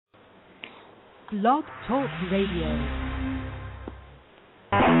Blog Talk Radio.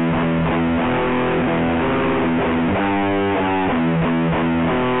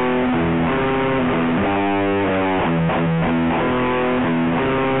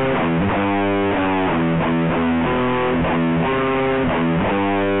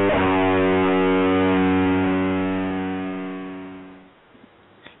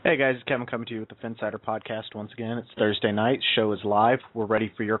 Hey guys, it's Kevin coming to you with the Phinsider podcast once again. It's Thursday night. Show is live. We're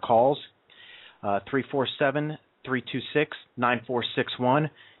ready for your calls. 347-326-9461.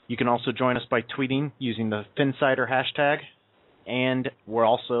 You can also join us by tweeting using the Phinsider hashtag. And we're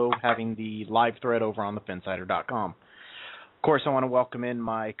also having the live thread over on the Phinsider.com. Of course, I want to welcome in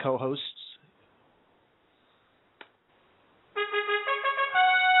my co-hosts.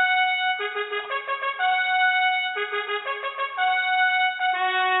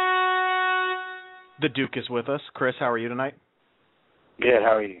 The Duke is with us. Chris, how are you tonight? Good.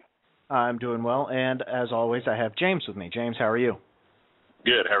 How are you? I'm doing well, and as always, I have James with me. James, how are you?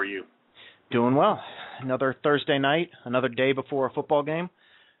 Good. How are you? Doing well. Another Thursday night, another day before a football game.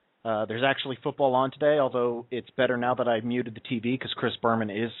 There's actually football on today, although it's better now that I muted the TV because Chris Berman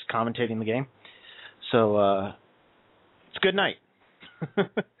is commentating the game. So it's a good night.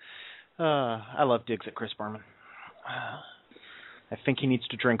 I love digs at Chris Berman. I think he needs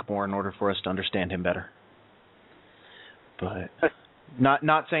to drink more in order for us to understand him better. But not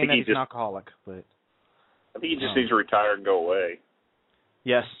saying that he's an alcoholic, but I think he just needs to retire and go away.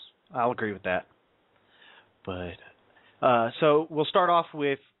 Yes, I'll agree with that. But so we'll start off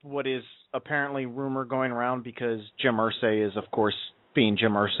with what is apparently rumor going around because Jim Irsay is, of course, being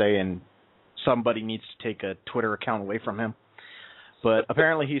Jim Irsay, and somebody needs to take a Twitter account away from him. But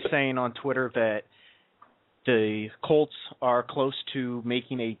apparently he's saying on Twitter that the Colts are close to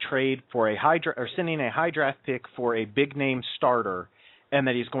making a trade for or sending a high draft pick for a big name starter, and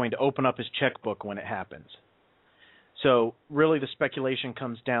that he's going to open up his checkbook when it happens. So really, the speculation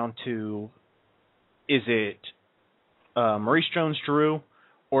comes down to: is it Maurice Jones-Drew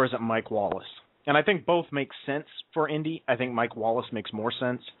or is it Mike Wallace? And I think both make sense for Indy. I think Mike Wallace makes more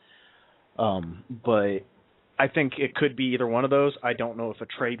sense, but I think it could be either one of those. I don't know if a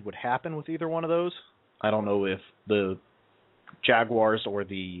trade would happen with either one of those. I don't know if the Jaguars or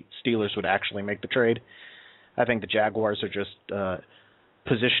the Steelers would actually make the trade. I think the Jaguars are just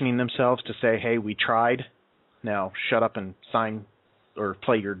positioning themselves to say, hey, we tried. Now shut up and sign or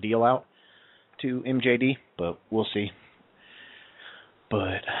play your deal out to MJD, but we'll see.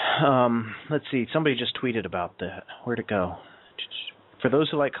 But let's see. Somebody just tweeted about that. Where'd it go? For those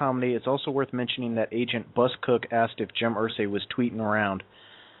who like comedy, it's also worth mentioning that Agent Bus Cook asked if Jim Irsay was tweeting around.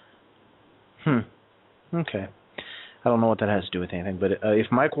 Okay. I don't know what that has to do with anything, but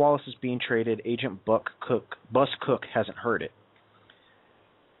if Mike Wallace is being traded, Agent Bus Cook hasn't heard it.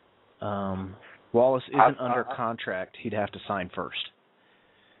 Wallace isn't under contract. He'd have to sign first.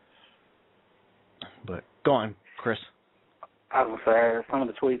 But go on, Chris. I was going to say, some of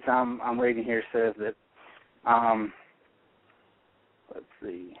the tweets I'm reading here says that, let's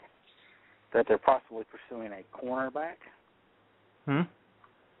see, that they're possibly pursuing a cornerback.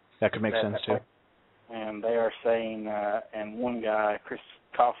 That could make sense, too. And they are saying, and one guy, Chris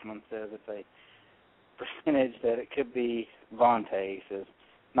Kaufman, says it's a percentage that it could be Vontae. He says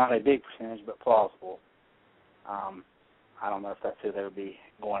not a big percentage, but plausible. I don't know if that's who they would be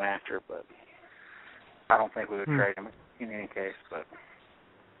going after, but I don't think we would trade him in any case. But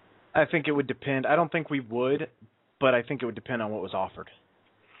I think it would depend. I don't think we would, but I think it would depend on what was offered.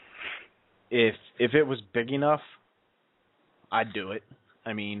 If it was big enough, I'd do it.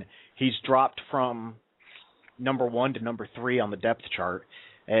 I mean, he's dropped from number 1 to number 3 on the depth chart.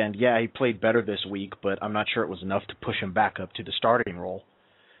 And, yeah, he played better this week, but I'm not sure it was enough to push him back up to the starting role.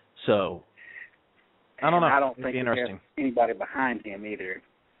 So, I don't know. I don't think there's anybody behind him either.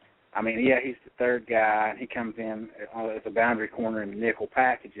 I mean, yeah, he's the third guy. He comes in as a boundary corner in nickel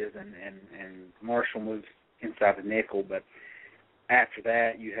packages, and Marshall moves inside the nickel. But after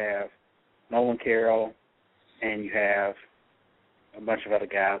that, you have Nolan Carroll, and you have a bunch of other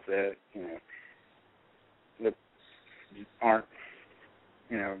guys that, that aren't,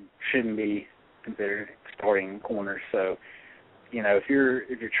 shouldn't be considered starting corners. So, if you're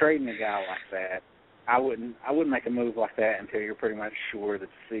trading a guy like that, I wouldn't make a move like that until you're pretty much sure that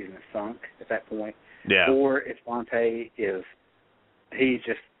the season is sunk at that point. Yeah. Or if Vontae he's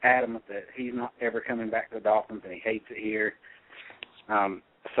just adamant that he's not ever coming back to the Dolphins and he hates it here.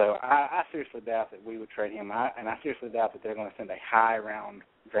 So I seriously doubt that we would trade him, and I seriously doubt that they're going to send a high-round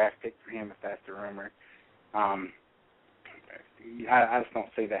draft pick for him if that's the rumor. I just don't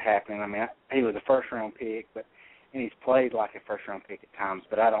see that happening. I mean, he was a first-round pick, and he's played like a first-round pick at times,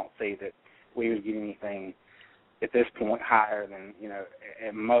 but I don't see that we would get anything at this point higher than,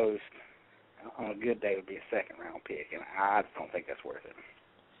 at most, on a good day, would be a second-round pick, and I just don't think that's worth it.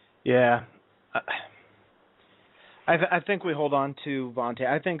 Yeah. I think we hold on to Vontae.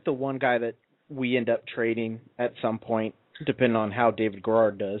 I think the one guy that we end up trading at some point, depending on how David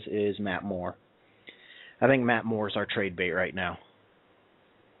Garrard does, is Matt Moore. I think Matt Moore is our trade bait right now,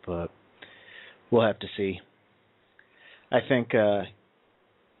 but we'll have to see. I think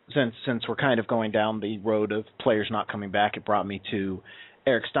since we're kind of going down the road of players not coming back, it brought me to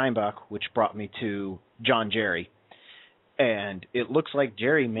Eric Steinbach, which brought me to John Jerry. And it looks like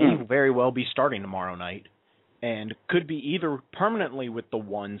Jerry may very well be starting tomorrow night and could be either permanently with the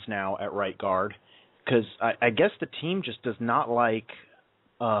ones now at right guard, because I guess the team just does not like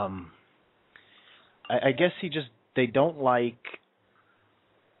I guess they don't like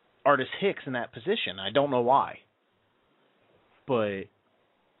Artis Hicks in that position. I don't know why. But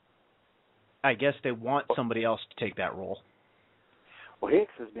I guess they want somebody else to take that role. Well,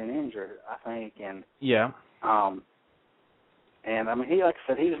 Hicks has been injured, I think, and yeah. And I mean, he, like I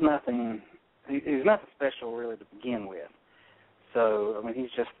said, he was nothing special really to begin with. So I mean,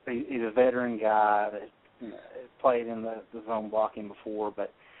 he's a veteran guy that played in the zone blocking before.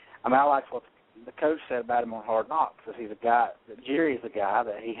 But I mean, I like what the coach said about him on Hard Knocks, because he's a guy that Jerry's a guy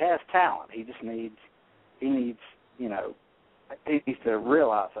that he has talent. He just needs he needs to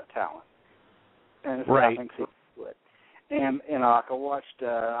realize that talent. And right. I think he would. And like I watched,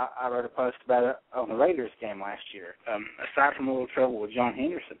 I wrote a post about it on the Raiders game last year. Aside from a little trouble with John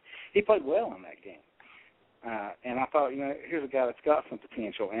Henderson, he played well in that game. And I thought, here's a guy that's got some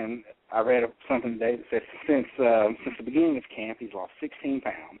potential. And I read something today that said since the beginning of camp, he's lost 16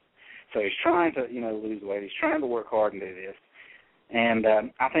 pounds. So he's trying to, lose weight. He's trying to work hard and do this. And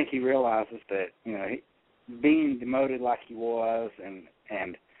I think he realizes that, being demoted like he was, and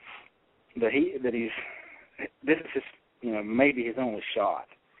that he's this is his, maybe his only shot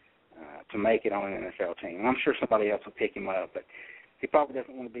to make it on an NFL team. And I'm sure somebody else will pick him up, but he probably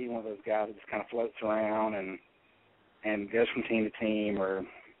doesn't want to be one of those guys that just kind of floats around and goes from team to team, or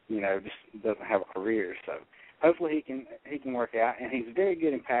just doesn't have a career. So hopefully he can work out, and he's very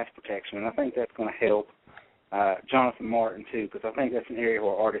good in pass protection, and I think that's going to help Jonathan Martin too, because I think that's an area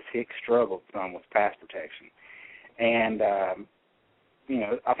where Artis Hicks struggled some with pass protection. And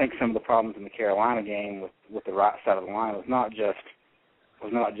I think some of the problems in the Carolina game with the right side of the line was not just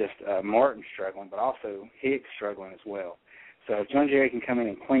Martin struggling, but also Hicks struggling as well. So if John Jerry can come in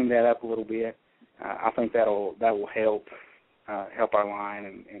and clean that up a little bit, I think that will help our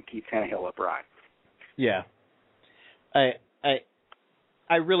line and keep Tannehill upright. Yeah, I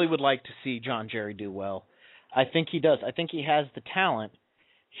really would like to see John Jerry do well. I think he does. I think he has the talent.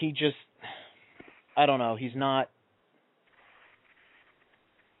 He just, I don't know. He's not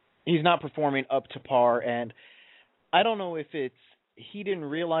performing up to par, and I don't know if it's he didn't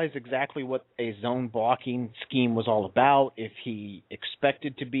realize exactly what a zone blocking scheme was all about, if he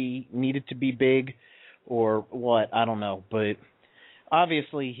needed to be big, or what, I don't know. But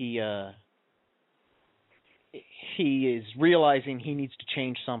obviously he is realizing he needs to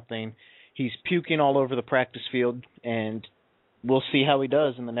change something. He's puking all over the practice field, and we'll see how he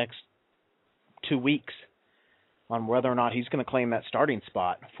does in the next 2 weeks on whether or not he's going to claim that starting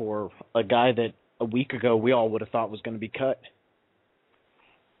spot for a guy that a week ago we all would have thought was going to be cut.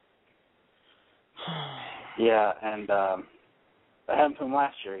 Yeah, and that happened to him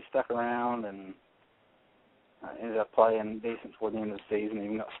last year. He stuck around and ended up playing decent toward the end of the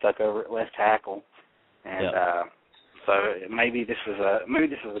season. He got stuck over at left tackle, and so maybe this is a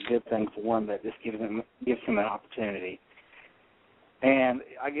good thing for him, that this gives him an opportunity. And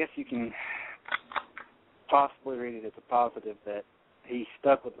I guess you can possibly read it as a positive that he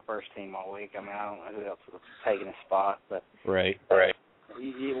stuck with the first team all week. I mean, I don't know who else would have taken his spot, but right.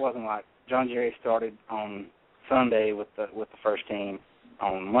 It wasn't like John Jerry started on Sunday with the first team.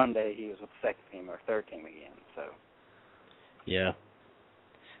 On Monday, he was with the second team or third team again. So. Yeah.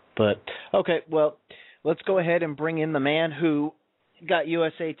 But okay, well, let's go ahead and bring in the man who got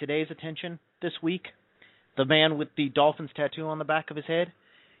USA Today's attention this week. The man with the Dolphins tattoo on the back of his head.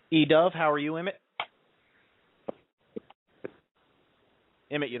 E-Dove, how are you, Emmett?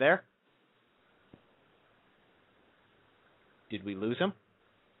 Emmett, you there? Did we lose him?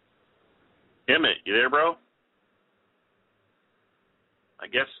 Emmett, you there, bro? I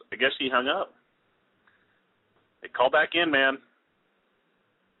guess he hung up. Hey, call back in, man.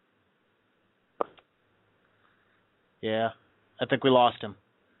 Yeah, I think we lost him.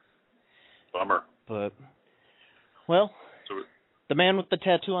 Bummer. But, well, the man with the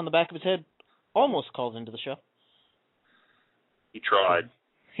tattoo on the back of his head almost called into the show. He tried.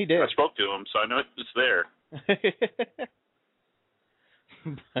 He did. I spoke to him, so I know it's there.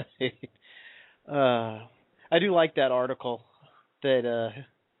 I do like that article that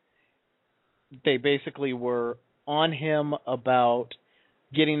they basically were on him about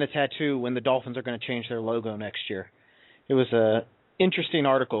getting the tattoo when the Dolphins are going to change their logo next year. It was a interesting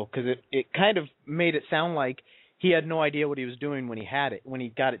article because it kind of made it sound like he had no idea what he was doing when he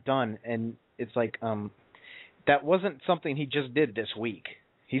got it done, and it's like that wasn't something he just did this week.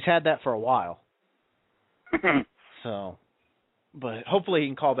 He's had that for a while. So, but hopefully he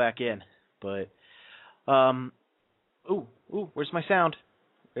can call back in. But where's my sound?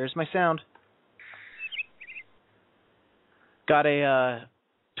 There's my sound. Got a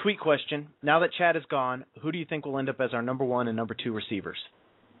tweet question. Now that Chad is gone, who do you think will end up as our number 1 and number 2 receivers?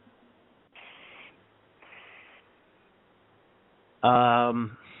 I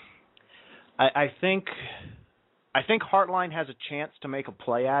think Hartline has a chance to make a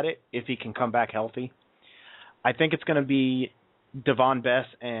play at it if he can come back healthy. I think it's going to be Devon Bess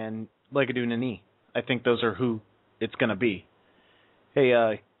and Legadou Nani. I think those are who it's going to be. Hey,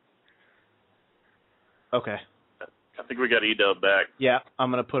 okay. I think we got E-Dub back. Yeah,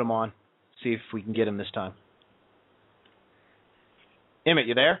 I'm going to put him on. See if we can get him this time. Emmett,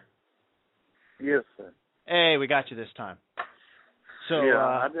 you there? Yes, sir. Hey, we got you this time. So yeah,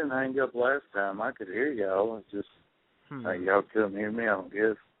 I didn't hang up last time. I could hear y'all. It's just y'all couldn't hear me, I don't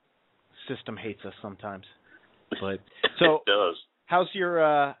guess. System hates us sometimes. But so it does. How's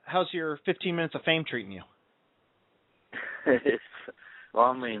your 15 minutes of fame treating you? Well,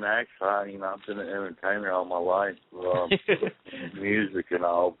 I mean, actually, I've been an entertainer all my life, music and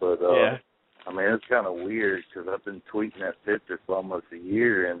all, but yeah. I mean, it's kind of weird because I've been tweeting that picture for almost a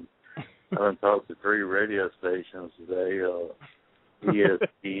year, and I've been talked to 3 radio stations today,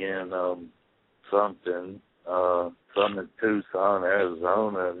 ESPN, something in Tucson,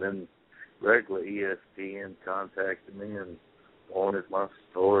 Arizona, and then regular ESPN contacted me and wanted my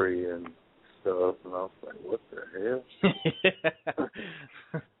story and stuff, and I was like, what the hell?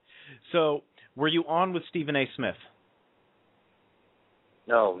 So, were you on with Stephen A. Smith?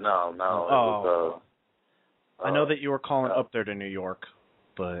 No. Oh. I know that you were calling up there to New York,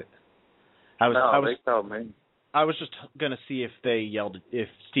 but they called me. I was just going to see if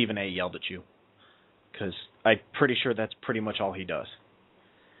Stephen A. yelled at you, because I'm pretty sure that's pretty much all he does.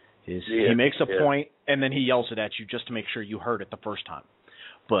 He makes a point, and then he yells it at you just to make sure you heard it the first time.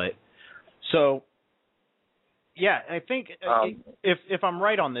 But, so, yeah, I think if I'm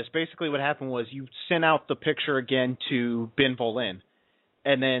right on this, basically what happened was you sent out the picture again to Ben Volin,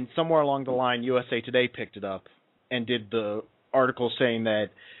 and then somewhere along the line, USA Today picked it up and did the article saying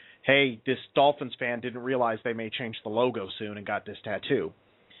that, hey, this Dolphins fan didn't realize they may change the logo soon and got this tattoo,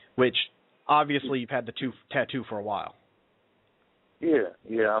 which obviously you've had the tattoo for a while. Yeah.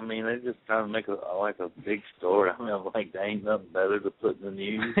 I mean, they just kind of make a big story. I mean, I'm like, there ain't nothing better to put in the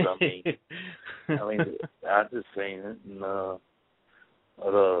news. I mean, I just seen it, and I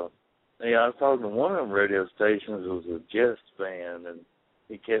was talking to one of them radio stations who was a Jets fan, and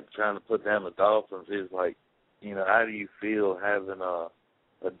he kept trying to put down the Dolphins. He was like, how do you feel having a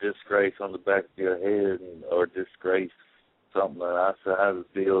disgrace on the back of your head or disgrace something? And I said, how does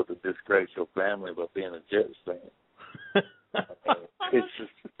it feel to disgrace your family by being a Jets fan? It's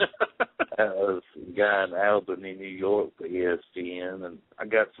just a guy in Albany, New York, for ESPN, and I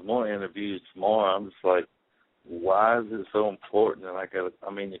got some more interviews tomorrow. I'm just like, why is it so important? And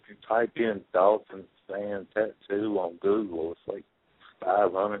if you type in Dolphins fan tattoo on Google, it's like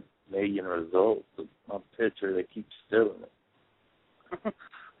 500 million results of my picture. They keep stealing it.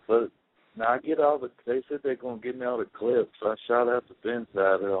 But now I get they said they're going to give me all the clips. So I shot out the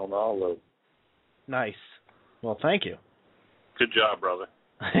Phinsider on all of them. Nice. Well, thank you. Good job, brother.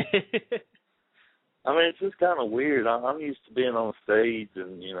 I mean, it's just kind of weird. I'm used to being on stage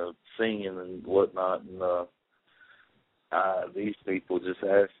and, singing and whatnot, and these people just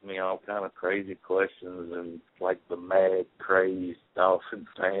ask me all kind of crazy questions, and like the mad, crazed Dolphin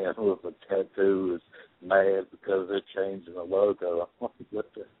fan with a tattoo is mad because they're changing the logo. I'm like, what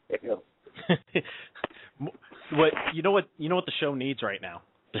the hell? You know what the show needs right now?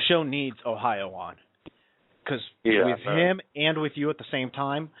 The show needs Ohio on. Because with him and with you at the same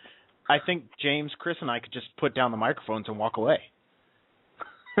time, I think James, Chris, and I could just put down the microphones and walk away.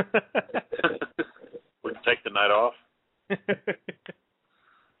 We can take the night off.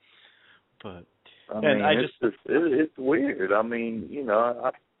 But it's weird. I mean,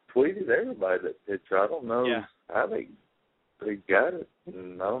 I tweeted everybody that picture. I don't know how they got it,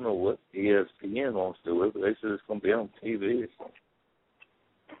 and I don't know what ESPN wants to do with it. They said it's going to be on TV.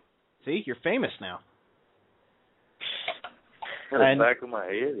 See, you're famous now. The back of my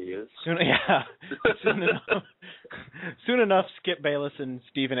head is. Soon enough, Skip Bayless and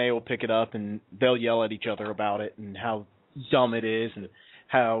Stephen A. will pick it up, and they'll yell at each other about it and how dumb it is, and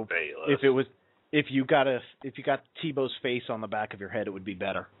how if you got Tebow's face on the back of your head, it would be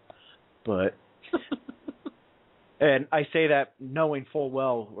better. But and I say that knowing full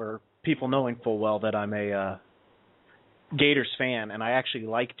well, or people knowing full well, that I'm a Gators fan, and I actually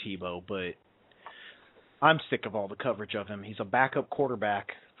like Tebow, but I'm sick of all the coverage of him. He's a backup quarterback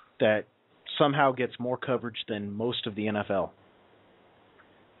that somehow gets more coverage than most of the NFL.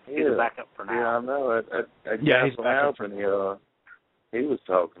 He's a backup for now. Yeah, I know. He's backup for now. He was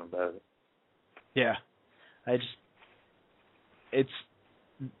talking about it. Yeah,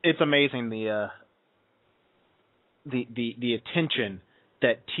 it's amazing the attention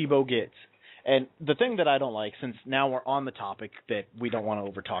that Tebow gets. And the thing that I don't like, since now we're on the topic that we don't want to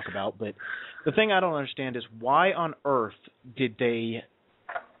over talk about, but the thing I don't understand is why on earth did they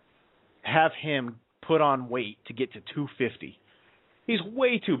have him put on weight to get to 250? He's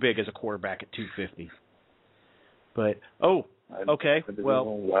way too big as a quarterback at 250. But, okay,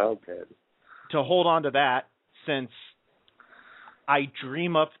 well, to hold on to that, since I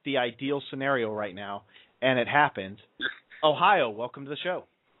dream up the ideal scenario right now, and it happened, Ohio, welcome to the show.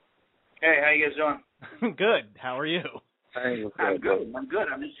 Hey, how you guys doing? Good. How are you? I'm good.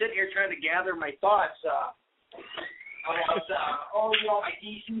 I'm just sitting here trying to gather my thoughts about, my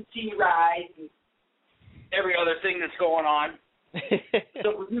DCC ride and every other thing that's going on.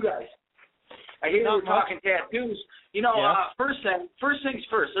 So with you guys, I hear we're talking tattoos. First things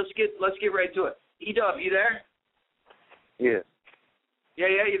first. Let's get right to it. E-Dub, you there? Yeah. Yeah,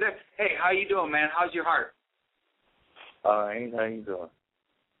 you there? Hey, how you doing, man? How's your heart? How you doing?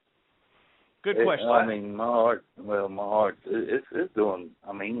 Good question. I mean, my heart, it's doing,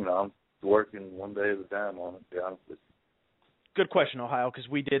 I'm working one day at a time on it, to be honest with you. Good question, Ohio, because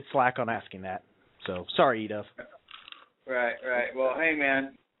we did slack on asking that. So, sorry, Edov. Right. Well, hey,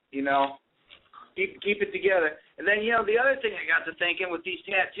 man, keep it together. And then, the other thing I got to thinking with these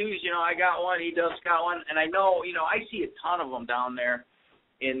tattoos, I got one, Edov's got one, and I know, I see a ton of them down there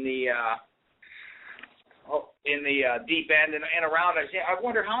in the deep end and around. I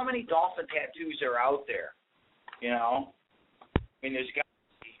wonder how many dolphin tattoos are out there.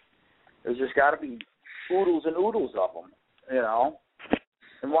 There's just got to be oodles and oodles of them.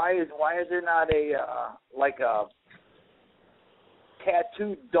 And why is there not a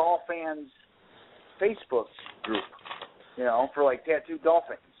tattooed Dolphins Facebook group? For like tattooed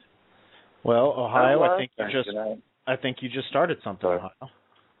Dolphins. Well, Ohio, I think you just started something, Ohio.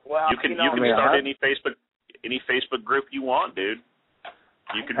 Well, you can start any Facebook group you want, dude.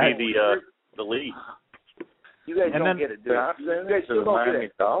 You could be the lead. You guys don't get it, dude. You guys still don't get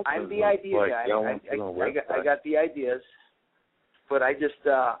it. I'm the idea guy. I got the ideas, but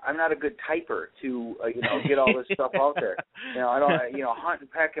I'm not a good typer to get all this stuff out there. I don't hunt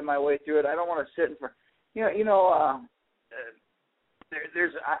and pecking my way through it. I don't want to sit in front.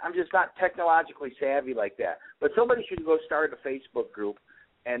 I'm just not technologically savvy like that. But somebody should go start a Facebook group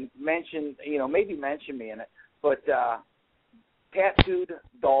and mention, maybe mention me in it, but tattooed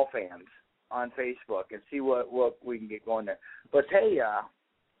Dolphins on Facebook and see what we can get going there. But hey,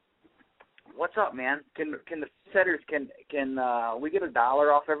 what's up, man? Can the setters can we get $1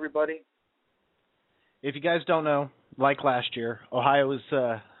 off everybody? If you guys don't know, like last year, Ohio is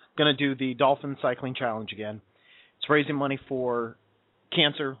going to do the Dolphin Cycling Challenge again. It's raising money for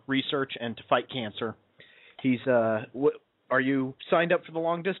cancer research and to fight cancer. He's Are you signed up for the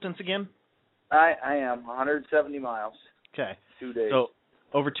long distance again? I am, 170 miles. Okay. 2 days. So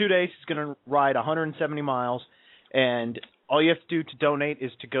over 2 days, he's going to ride 170 miles, and all you have to do to donate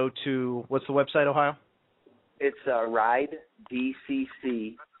is to go to, what's the website, Ohio? It's Ride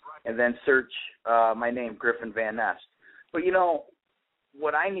DCC, and then search my name, Griffin Van Nest. But,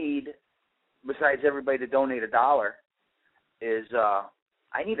 what I need, besides everybody to donate $1, is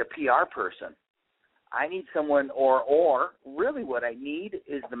I need a PR person. I need someone, or really what I need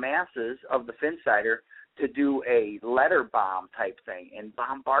is the masses of the Phinsider to do a letter bomb type thing and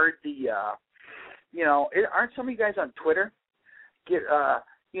bombard the, aren't some of you guys on Twitter?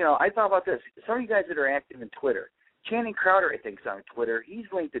 I thought about this. Some of you guys that are active in Twitter, Channing Crowder, I think, is on Twitter.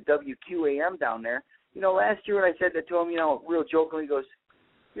 He's linked to WQAM down there. Last year when I said that to him, real jokingly, he goes,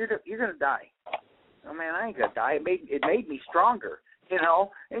 "You're gonna die." Oh man, I ain't gonna die. It made me stronger. And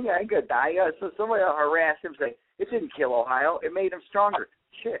I ain't gonna die. So somebody will harass him, say, it didn't kill Ohio, it made him stronger.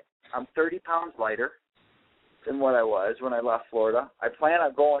 Shit, I'm 30 pounds lighter than what I was when I left Florida. I plan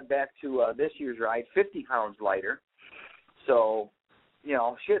on going back to this year's ride 50 pounds lighter. So,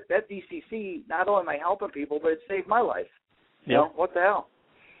 that DCC, not only am I helping people, but it saved my life. You know, what the hell?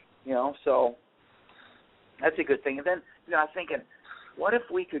 You know, so that's a good thing. And then, you know, I was thinking, what if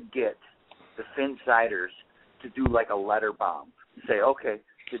we could get the Phinsiders to do like a letter bomb? Say, okay,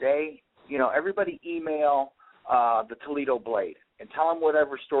 today, you know, everybody email the Toledo Blade and tell them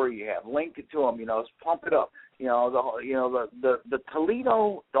whatever story you have. Link it to them, you know, pump it up. You know, the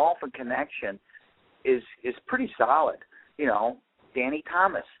Toledo Dolphin connection is pretty solid. You know, Danny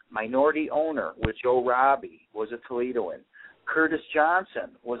Thomas, minority owner with Joe Robbie, was a Toledoan. Curtis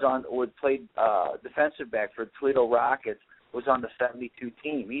Johnson played defensive back for the Toledo Rockets, was on the 72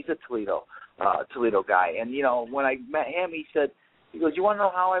 team. He's a Toledo guy. And, you know, when I met him, he goes, you want to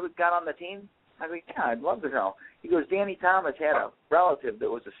know how I got on the team? I go, yeah, I'd love to know. He goes, Danny Thomas had a relative that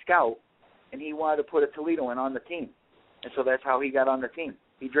was a scout, and he wanted to put a Toledoan on the team. And so that's how he got on the team.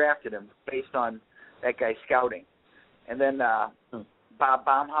 He drafted him based on that guy's scouting. And then Bob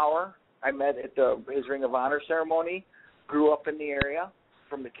Baumhauer, I met at his Ring of Honor ceremony, grew up in the area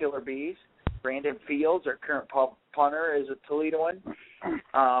from the Killer Bees. Brandon Fields, our current punter, is a Toledoan.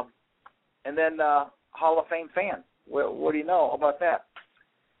 And then Hall of Fame fan. What do you know about that?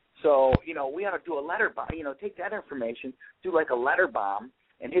 So, you know, we ought to do a letter bomb. You know, take that information, do like a letter bomb,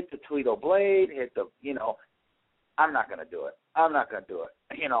 and hit the Toledo Blade, you know, I'm not going to do it.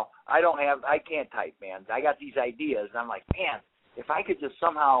 You know, I can't type, man. I got these ideas, and I'm like, man, if I could just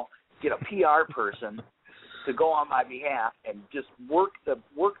somehow get a PR person to go on my behalf and just work the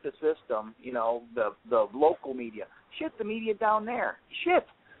system, you know, the local media. Shit, the media down there. Shit.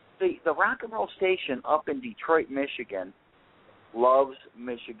 The rock and roll station up in Detroit, Michigan, loves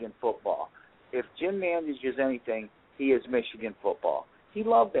Michigan football. If Jim Mandage is anything, he is Michigan football. He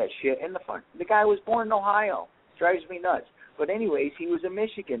loved that shit. And the guy was born in Ohio. Drives me nuts. But anyways, he was a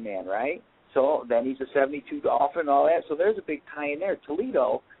Michigan man, right? So then he's a 72 Dolphin and all that. So there's a big tie in there.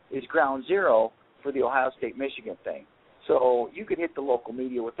 Toledo is ground zero for the Ohio State-Michigan thing. So you could hit the local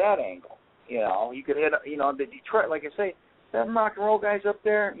media with that angle. You know, you could hit, you know, the Detroit, like I say, them rock and roll guys up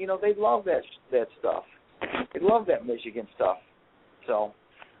there, you know, they love that stuff. They love that Michigan stuff. So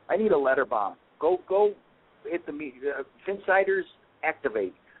I need a letter bomb. Go hit the media. Phinsiders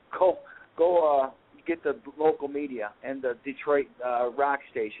activate. Go get the local media and the Detroit rock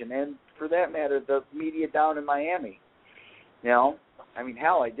station, and for that matter, the media down in Miami. You know, I mean,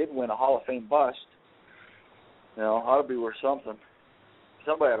 hell, I did win a Hall of Fame bust. You know, ought to be worth something.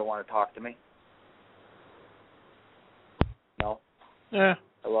 Somebody ought to want to talk to me. No? Yeah.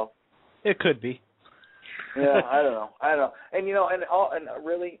 Hello? It could be. Yeah, I don't know. And you know, and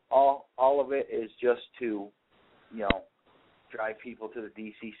really all of it is just to, you know, drive people to the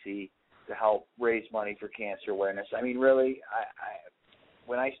DCC to help raise money for cancer awareness. I mean, really, I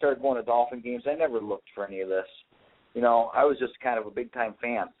when I started going to Dolphin games, I never looked for any of this. You know, I was just kind of a big time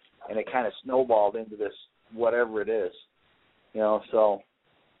fan, and it kind of snowballed into this whatever it is. You know, so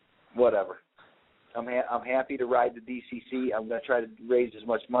whatever. I'm happy to ride the DCC. I'm going to try to raise as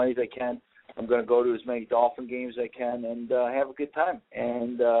much money as I can. I'm going to go to as many Dolphin games as I can and have a good time.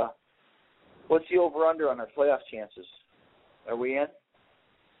 And what's the over-under on our playoff chances? Are we in?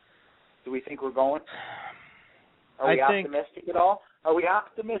 Do we think we're going? Are we optimistic at all? Are we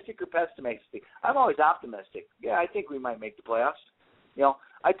optimistic or pessimistic? I'm always optimistic. Yeah, I think we might make the playoffs. You know,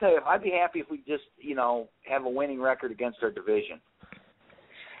 I tell you, I'd be happy if we just, you know, have a winning record against our division.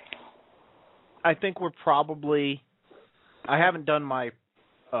 I think we're probably – I haven't done my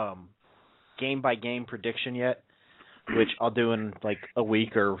game-by-game prediction yet, which I'll do in like a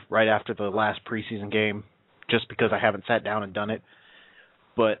week or right after the last preseason game just because I haven't sat down and done it.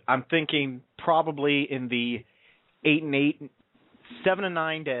 But I'm thinking probably in the 8-8,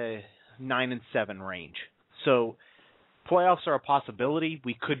 7-9 to 9-7 range. So playoffs are a possibility.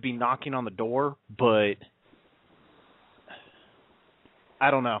 We could be knocking on the door, but – I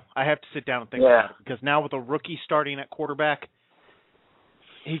don't know. I have to sit down and think about it because now with a rookie starting at quarterback,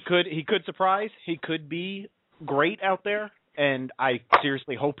 he could surprise. He could be great out there, and I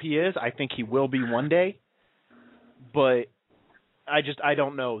seriously hope he is. I think he will be one day, but I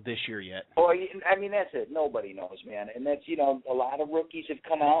don't know this year yet. Well, I mean, that's it. Nobody knows, man. And that's, you know, a lot of rookies have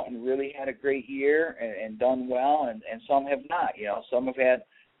come out and really had a great year and done well, and some have not. You know, some have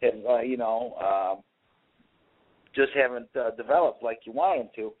just haven't developed like you want them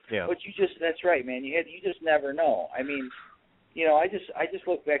to. Yeah. But that's right, man. You just never know. I mean, you know, I just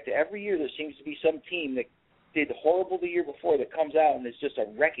look back to every year there seems to be some team that did horrible the year before that comes out and is just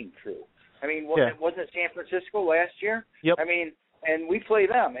a wrecking crew. I mean, wasn't it San Francisco last year? Yep. I mean, and we play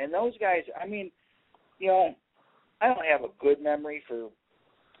them, and those guys, I mean, you know, I don't have a good memory for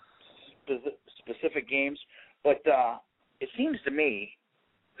specific games, but it seems to me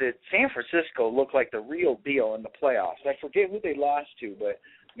that San Francisco looked like the real deal in the playoffs. I forget who they lost to, but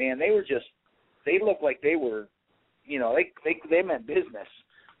man, they looked like they were, they meant business,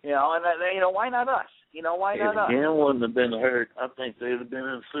 and why not us? Why not us? If Jim wouldn't have been hurt, I think they'd have been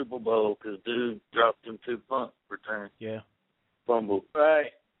in the Super Bowl because dude dropped them 2 punt returns. Yeah. Fumble.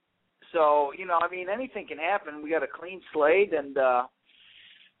 Right. So, anything can happen. We got a clean slate and,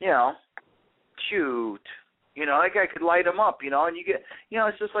 shoot. That guy could light them up, and you get,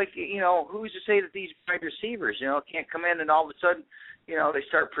 it's just like, who's to say that these wide receivers, can't come in and all of a sudden, they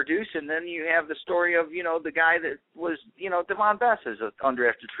start producing. Then you have the story of, the guy that was, Devon Bess is an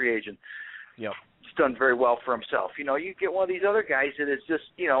undrafted free agent. Yep. He's done very well for himself. You get one of these other guys that is just,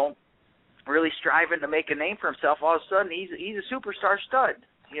 really striving to make a name for himself. All of a sudden, he's a superstar stud,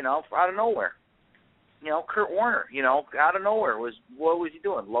 out of nowhere. Kurt Warner, out of nowhere what was he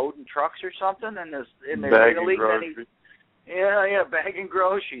doing? Loading trucks or something in the Arena League? Groceries. Bagging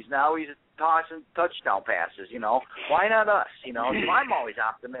groceries. Now he's tossing touchdown passes. Why not us? So I'm always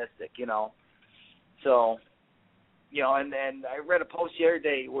optimistic. So, and I read a post the other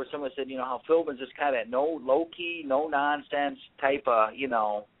day where someone said, how Philbin's just kind of low key, no nonsense type of,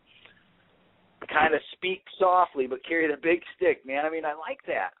 kind of speak softly but carry the big stick, man. I like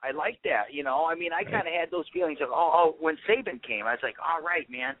that. I kind of had those feelings of, when Saban came, I was like, all right,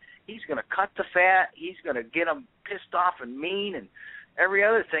 man, he's going to cut the fat. He's going to get them pissed off and mean and every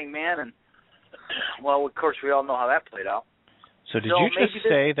other thing, man. And, well, of course, we all know how that played out. So did you just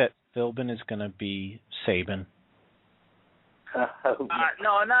say that Philbin is going to be Saban?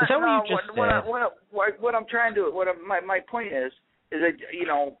 No, not. Is that what you just said? What I'm trying to, my point is that,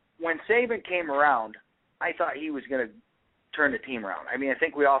 when Saban came around, I thought he was going to turn the team around. I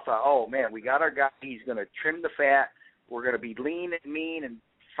think we all thought, oh, man, we got our guy. He's going to trim the fat. We're going to be lean and mean, and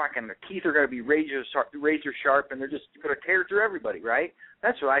fucking the teeth are going to be razor sharp, and they're just going to tear through everybody, right?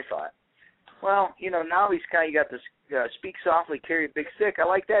 That's what I thought. Well, now he's kind of got this speak softly, carry a big stick. I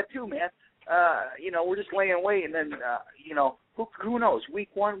like that too, man. We're just laying away, and then, who knows? Week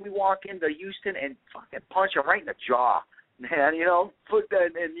 1, we walk into Houston and fucking punch him right in the jaw. Man, put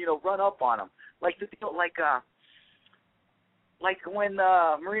that and run up on them like when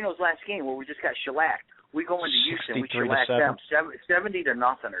Marino's last game where we just got shellacked. We go into Houston, we shellacked them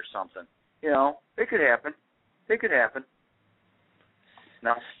 70-0 or something. It could happen.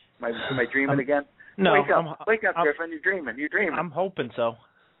 No, am I dreaming again? No, wake up, Griffin. You're dreaming. I'm hoping so.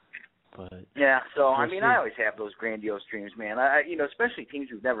 But yeah, so we'll I always have those grandiose dreams, man. Especially teams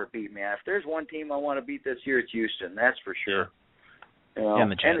we've never beat, man. If there's one team I want to beat this year, it's Houston. That's for sure.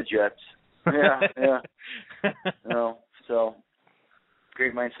 And the Jets. Yeah. So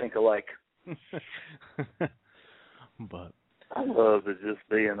great minds think alike. But I love to just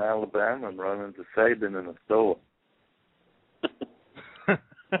be in Alabama and run into Saban in a store. I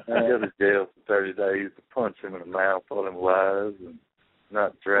go to jail for 30 days to punch him in the mouth, call him lies, and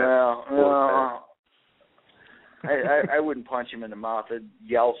not draft. Well, I wouldn't punch him in the mouth. I'd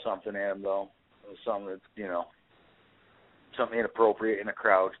yell something at him, though. Something that's, something inappropriate in a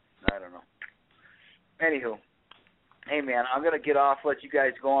crowd. I don't know. Anywho, hey, man, I'm going to get off, let you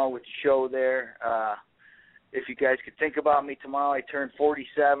guys go on with the show there. If you guys could think about me tomorrow, I turn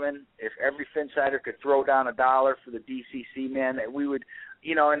 47. If every Phinsider could throw down $1 for the DCC, man, we would,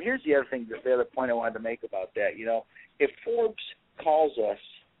 and here's the other thing, the other point I wanted to make about that, if Forbes calls us,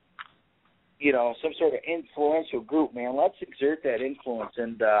 some sort of influential group, man, let's exert that influence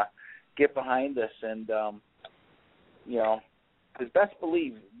and get behind us. And, because best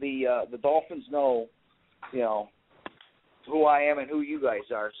believe the Dolphins know, who I am and who you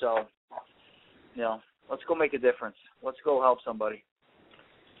guys are. So, let's go make a difference. Let's go help somebody.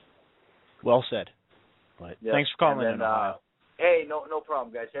 Well said. But thanks for calling in. Hey, no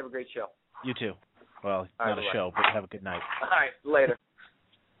problem, guys. Have a great show. You too. Well, not a show, but have a good night. All right, later.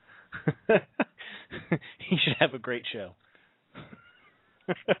 You should have a great show.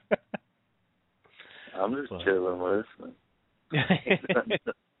 I'm just chilling, listening.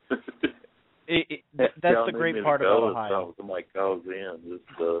 That's the great part about Ohio. Somebody calls in, just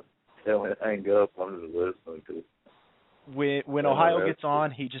tell me to hang up. I'm just listening to. When Ohio gets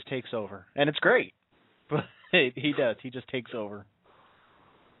on, he just takes over, and it's great. But he does. He just takes over.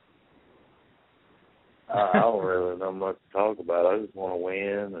 I don't really know much to talk about. I just want to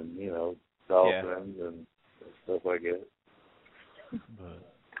win, and Dolphins and stuff like that. But,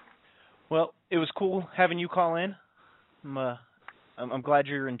 well, it was cool having you call in. I'm glad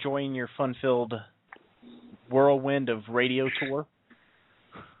you're enjoying your fun-filled whirlwind of radio tour.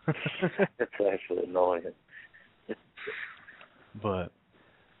 It's actually annoying. But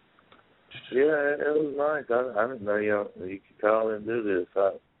Yeah, it was nice. I didn't know you could call and do this.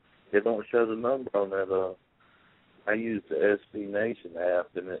 It don't show the number on that. I use the SB Nation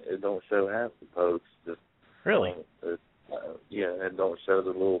app, and it don't show half the posts. Really? Yeah, it don't show the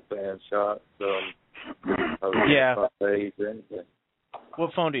little fan shots. Yeah. Page or anything.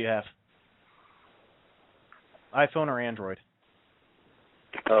 What phone do you have? iPhone or Android?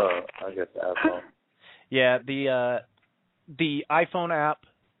 I got the iPhone. Yeah, the iPhone app,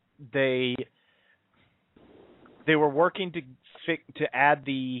 they were working to add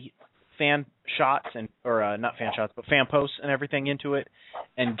the fan shots or not fan shots, but fan posts and everything into it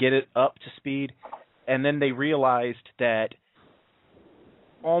and get it up to speed. And then they realized that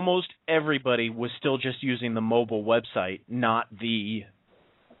almost everybody was still just using the mobile website, not the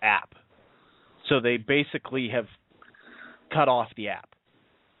app. So they basically have cut off the app.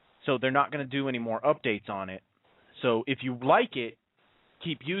 So they're not going to do any more updates on it. So if you like it,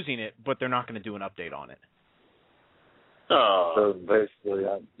 keep using it, but they're not going to do an update on it. Oh. So basically,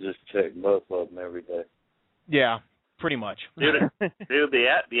 I just check both of them every day. Yeah, pretty much. Dude,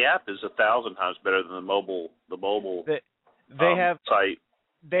 the app is 1,000 times better than the mobile They have site.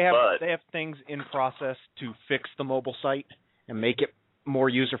 They have things in process to fix the mobile site and make it more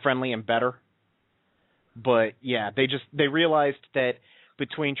user friendly and better. But yeah, they realized that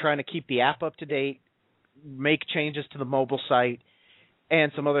between trying to keep the app up to date, make changes to the mobile site,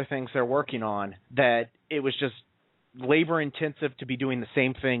 and some other things they're working on, that it was just labor intensive to be doing the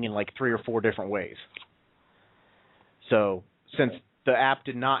same thing in like 3 or 4 different ways. So since the app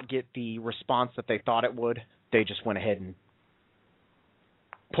did not get the response that they thought it would, they just went ahead and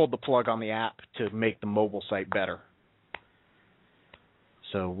pulled the plug on the app to make the mobile site better.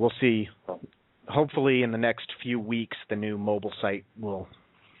 So we'll see. Hopefully in the next few weeks the new mobile site will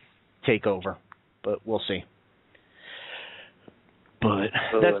take over, but we'll see. But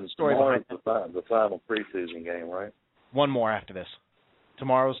so that's the story behind it. The final preseason game, right? One more after this.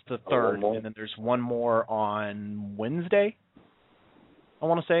 Tomorrow's the 3rd, one and then there's one more on Wednesday. I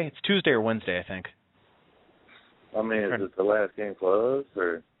want to say it's Tuesday or Wednesday, I think. I mean, is it the last game for us,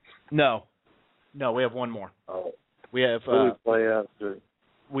 or? No, we have one more. Oh. We have. Who we play after?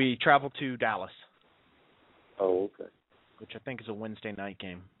 We travel to Dallas. Oh, okay. Which I think is a Wednesday night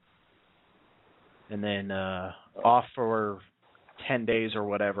game. And then off for 10 days or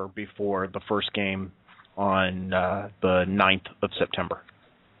whatever before the first game on the 9th of September.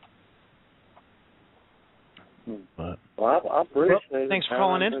 But, well, I appreciate it. Thanks for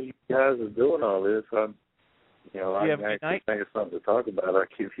calling in. You guys are doing all this. I have a good night? think of something to talk about. I'll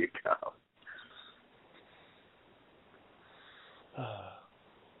give you a call.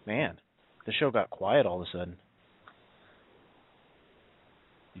 Man, the show got quiet all of a sudden.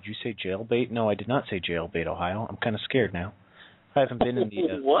 Did you say jailbait? No, I did not say jailbait, Ohio. I'm kind of scared now. I haven't been in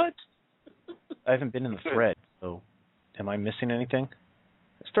the what? I haven't been in the thread. So, am I missing anything?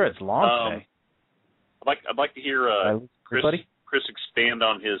 This thread's long today. I'd like to hear Chris expand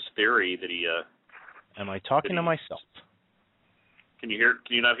on his theory that he. Am I talking to myself? Can you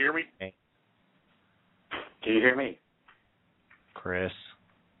not hear me? Okay. Can you hear me? Chris,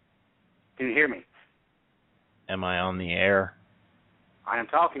 Can you hear me? am I on the air? I am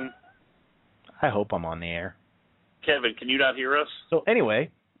talking. I hope I'm on the air. Kevin, can you not hear us? So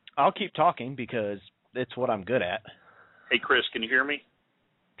anyway, I'll keep talking because it's what I'm good at. Hey, Chris, can you hear me?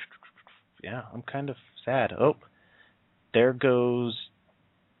 Yeah, I'm kind of sad. Oh, there goes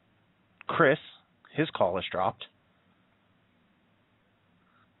Chris. His call is dropped.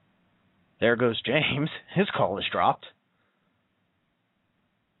 There goes James. His call is dropped.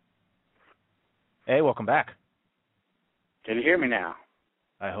 Hey, welcome back. Can you hear me now?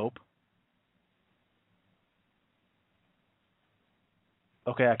 I hope.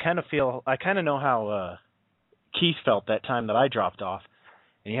 Okay, I kind of know how Keith felt that time that I dropped off.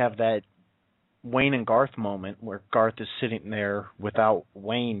 And you have that Wayne and Garth moment where Garth is sitting there without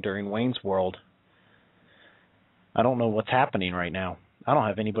Wayne during Wayne's World. I don't know what's happening right now. I don't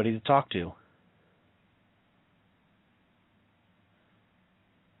have anybody to talk to.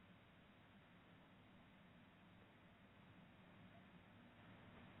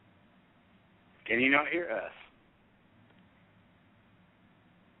 Can you not hear us?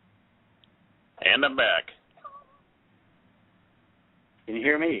 And I'm back. Can you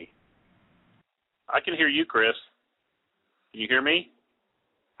hear me? I can hear you, Chris. Can you hear me?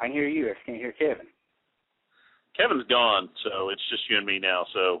 I can hear you. I can't hear Kevin. Kevin's gone, so it's just you and me now.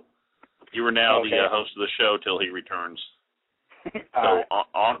 So you are now the host of the show till he returns. So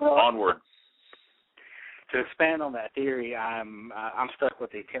onward. To expand on that theory, I'm stuck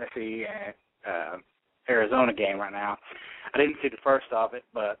with the Tennessee Arizona game right now. I didn't see the first of it,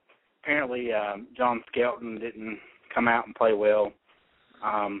 but apparently John Skelton didn't come out and play well.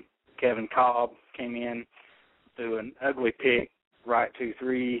 Kevin Cobb came in through an ugly pick right to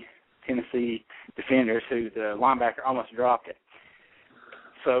 3 Tennessee defenders who the linebacker almost dropped it.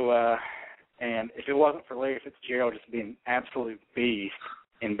 So, and if it wasn't for Larry Fitzgerald just being an absolute beast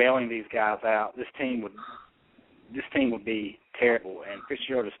and bailing these guys out, this team would be terrible. And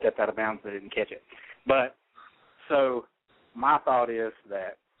Fitzgerald just stepped out of bounds but didn't catch it. But so my thought is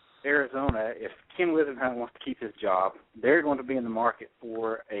that Arizona, if Ken Witherspoon wants to keep his job, they're going to be in the market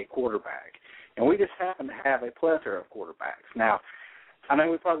for a quarterback. And we just happen to have a plethora of quarterbacks. Now, I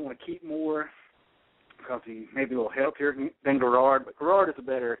know we probably want to keep more because he maybe will help here than Garrard, but Garrard is a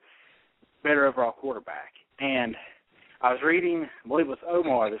better overall quarterback. And I was reading, I believe it was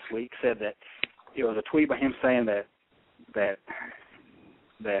Omar this week, said that it was a tweet by him saying that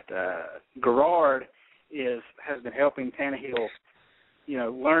Garrard has been helping Tannehill,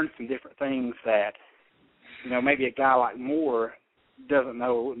 learn some different things that, maybe a guy like Moore doesn't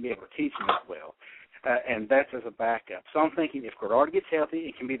know or wouldn't be able to teach him as well. And that's as a backup. So I'm thinking if Garrard gets healthy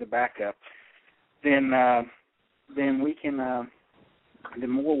and can be the backup, then we can then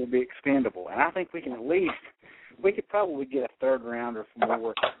Moore will be expendable. And I think we could probably get a third rounder from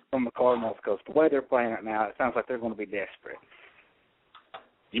Moore from the Cardinals because the way they're playing it now, it sounds like they're going to be desperate.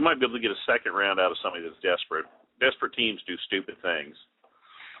 You might be able to get a second round out of somebody that's desperate. Desperate teams do stupid things.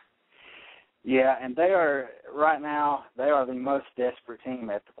 Yeah, and they are right now. They are the most desperate team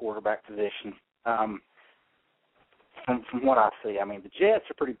at the quarterback position. From what I see, I mean the Jets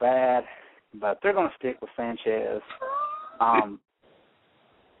are pretty bad, but they're going to stick with Sanchez.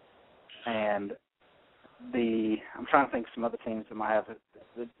 And I'm trying to think of some other teams that might have it.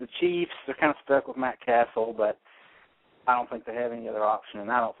 The Chiefs are kind of stuck with Matt Castle, but I don't think they have any other option,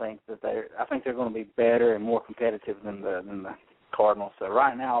 and I think they're going to be better and more competitive than the Cardinals. So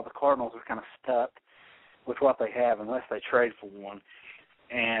right now, the Cardinals are kind of stuck with what they have unless they trade for one.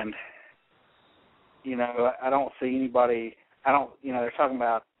 And I don't see anybody. They're talking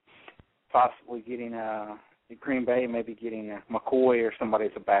about possibly getting Green Bay, maybe getting McCoy or somebody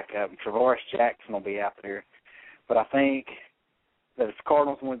as a backup. Travaris Jackson will be out there, but I think that if the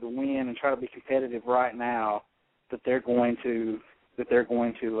Cardinals wanted to win and try to be competitive right now, that they're going to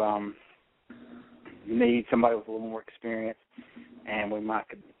need somebody with a little more experience, and we might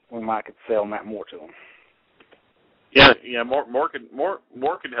could sell Matt Moore to them. Yeah, Moore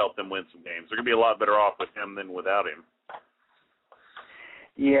could help them win some games. They're gonna be a lot better off with him than without him.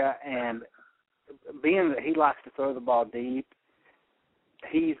 Yeah, and being that he likes to throw the ball deep,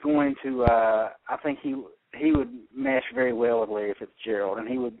 he's going to. I think he would mesh very well with Larry Fitzgerald, and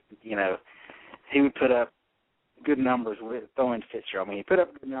he would put up good numbers with throwing to Fitzgerald. I mean, he put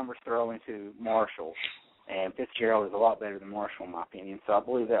up good numbers throwing to Marshall, and Fitzgerald is a lot better than Marshall in my opinion. So I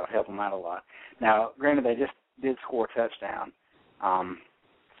believe that would help him out a lot. Now, granted, they just did score a touchdown,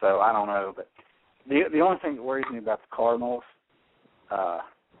 so I don't know. But the only thing that worries me about the Cardinals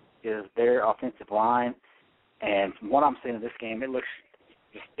is their offensive line, and from what I'm seeing in this game, it looks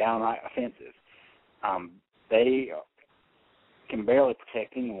just downright offensive. They can barely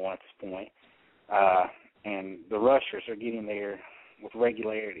protect anyone at this point, and the rushers are getting there with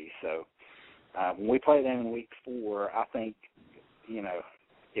regularity. So when we play them in week 4, I think,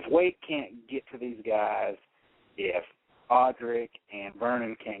 if Wade can't get to these guys, if Audric and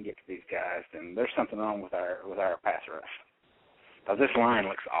Vernon can't get to these guys, then there's something wrong with our pass rush. Because this line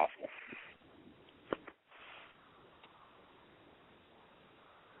looks awful.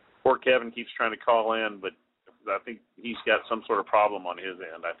 Poor Kevin keeps trying to call in, but I think he's got some sort of problem on his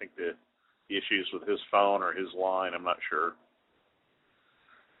end. I think the issues with his phone or his line, I'm not sure.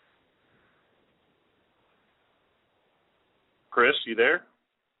 Chris, you there?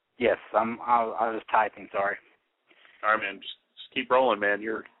 Yes, I was typing. Sorry. All right, man. Just keep rolling, man. It's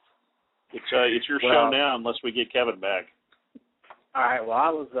your show now, unless we get Kevin back. All right. Well, I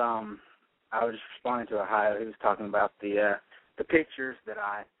was just responding to Ohio. He was talking about the pictures that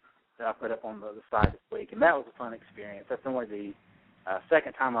I put up on the site this week, and that was a fun experience. That's only the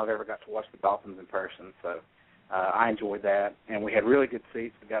second time I've ever got to watch the Dolphins in person, so I enjoyed that. And we had really good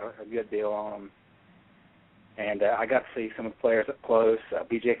seats. We got a good deal on them. And I got to see some of the players up close.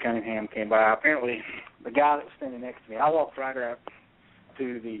 B.J. Cunningham came by. Apparently, the guy that was standing next to me, I walked right up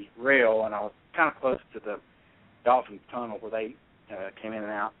to the rail, and I was kind of close to the Dolphins tunnel where they came in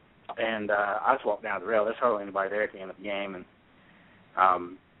and out. And I just walked down the rail. There's hardly anybody there at the end of the game. And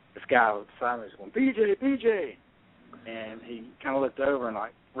this guy was beside me was going, B.J. And he kind of looked over and,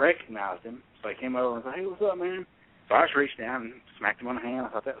 recognized him. So he came over and said, hey, what's up, man? So I just reached down and smacked him on the hand. I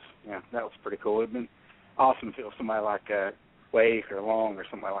thought that was pretty cool. It would have been awesome if it was somebody like week or long or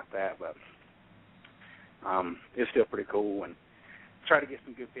something like that. But it's still pretty cool, and try to get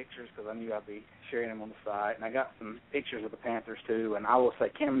some good pictures because I knew I'd be sharing them on the site. And I got some pictures of the Panthers too. And I will say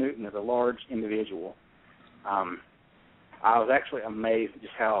Cam Newton is a large individual. I was actually amazed at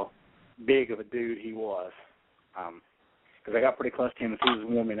just how big of a dude he was, because I got pretty close to him as he was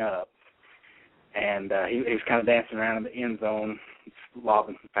warming up, and he was kind of dancing around in the end zone,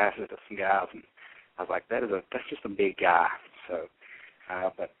 lobbing some passes to some guys, and I was like, that's just a big guy. So,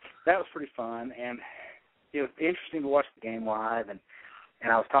 but that was pretty fun, and it was interesting to watch the game live, and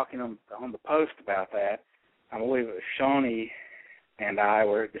I was talking on the post about that. I believe it was Shawnee and I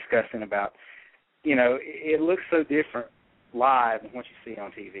were discussing about, it looks so different live than what you see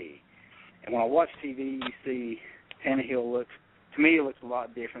on TV. And when I watch TV, you see Tannehill to me, it looks a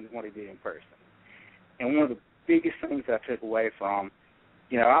lot different than what he did in person. And one of the biggest things I took away from,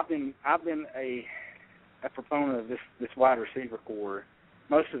 I've been a proponent of this wide receiver core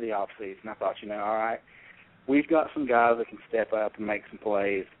most of the offseason. I thought, all right, we've got some guys that can step up and make some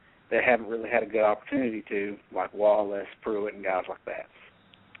plays that haven't really had a good opportunity to, like Wallace, Pruitt, and guys like that.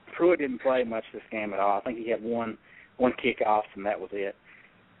 Pruitt didn't play much this game at all. I think he had one kickoff, and that was it.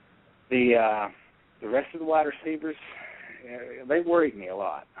 The rest of the wide receivers, they worried me a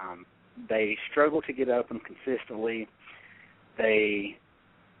lot. They struggled to get open consistently. They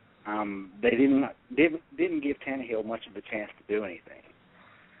didn't give Tannehill much of a chance to do anything.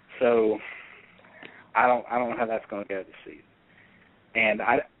 So I don't know how that's going to go this season. And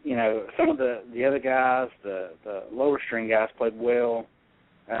some of the other guys, the lower string guys, played well.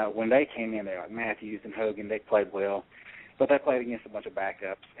 When they came in, like Matthews and Hogan, they played well, but they played against a bunch of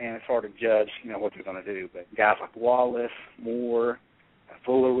backups, and it's hard to judge, what they're going to do. But guys like Wallace, Moore,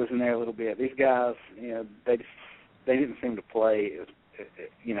 Fuller was in there a little bit. These guys, they didn't seem to play,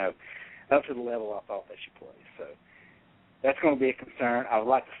 up to the level I thought they should play. So that's going to be a concern. I would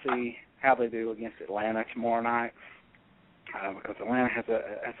like to see how they do against Atlanta tomorrow night, because Atlanta has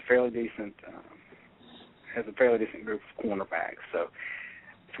a fairly decent group of cornerbacks. So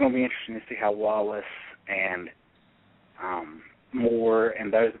it's going to be interesting to see how Wallace and Moore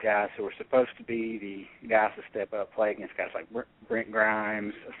and those guys who are supposed to be the guys to step up play against guys like Brent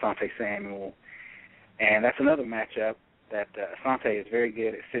Grimes, Asante Samuel. And that's another matchup that Asante is very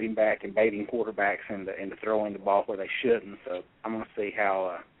good at sitting back and baiting quarterbacks into throwing the ball where they shouldn't. So I'm going to see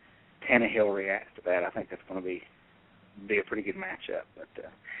how Tannehill reacts to that. I think that's going to be a pretty good matchup. But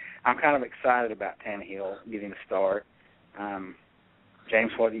I'm kind of excited about Tannehill getting a start.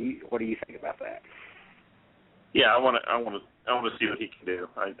 James, what do you think about that? Yeah, I want to see what he can do.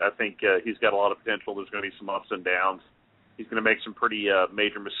 I think he's got a lot of potential. There's going to be some ups and downs. He's going to make some pretty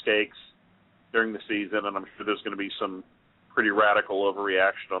major mistakes during the season, and I'm sure there's going to be some pretty radical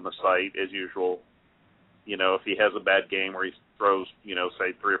overreaction on the site as usual. If he has a bad game where he throws,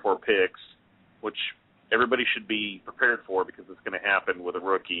 say 3 or 4 picks, which everybody should be prepared for because it's going to happen with a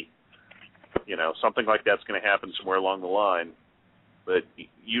rookie. Something like that's going to happen somewhere along the line. But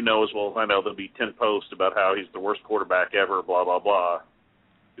as well as I know, there'll be 10 posts about how he's the worst quarterback ever, blah, blah, blah,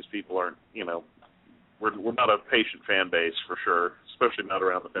 because people aren't, we're not a patient fan base for sure, especially not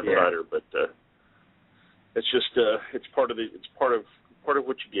around the Phinsider. Yeah. But it's just it's part of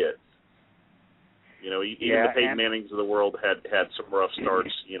what you get. Even the Peyton Mannings of the world had some rough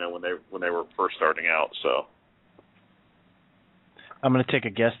starts, when they were first starting out. So I'm going to take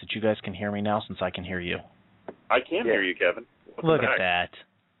a guess that you guys can hear me now, since I can hear you. I can hear you, Kevin. Look at that.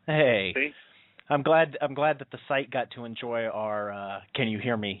 Hey. See? I'm glad that the site got to enjoy our can you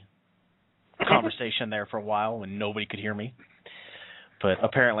hear me conversation there for a while when nobody could hear me. But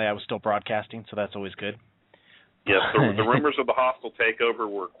apparently I was still broadcasting, so that's always good. Yes, the rumors of the hostile takeover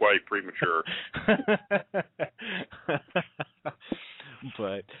were quite premature.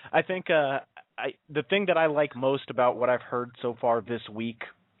 But I think the thing that I like most about what I've heard so far this week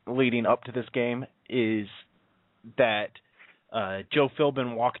leading up to this game is that Joe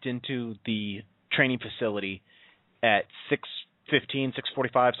Philbin walked into the training facility at 6:15,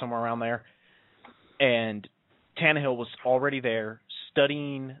 6:45, somewhere around there, and Tannehill was already there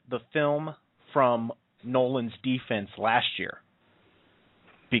studying the film from Nolan's defense last year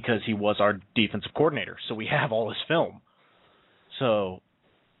because he was our defensive coordinator. So we have all his film. So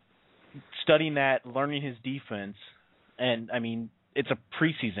studying that, learning his defense, and, it's a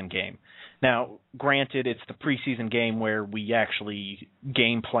preseason game. Now, granted, it's the preseason game where we actually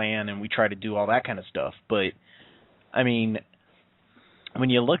game plan and we try to do all that kind of stuff. But, when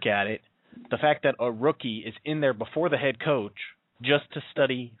you look at it, the fact that a rookie is in there before the head coach just to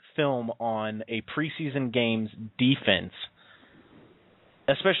study film on a preseason game's defense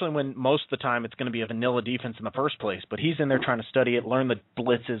especially when most of the time it's going to be a vanilla defense in the first place. But he's in there trying to study it, learn the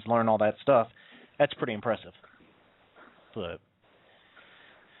blitzes, learn all that stuff. That's pretty impressive. But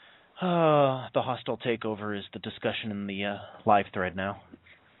the hostile takeover is the discussion in the live thread now.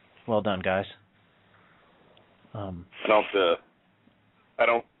 Well done, guys. I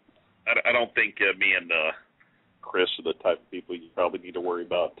don't think me and Chris are the type of people you probably need to worry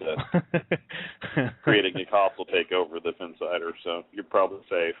about creating a hostile takeover the Phinsider, so you're probably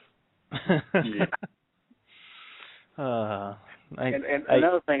safe. And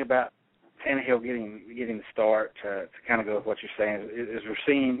another thing about Tannehill getting the start to kind of go with what you're saying is we're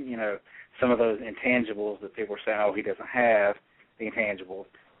seeing, you know, some of those intangibles that people are saying, oh, he doesn't have the intangibles.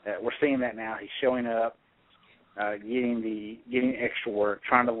 We're seeing that now. He's showing up, getting extra work,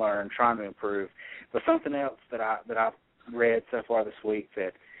 trying to learn, trying to improve. But something else that I've read so far this week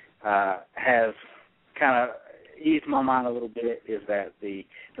that has kind of eased my mind a little bit is that the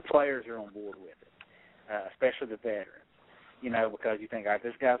players are on board with it, especially the veterans. You know, because you think, all right,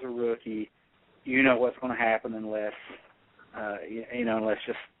 this guy's a rookie. You know what's going to happen unless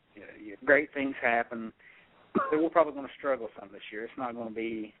just great things happen. We're probably going to struggle some this year. It's not going to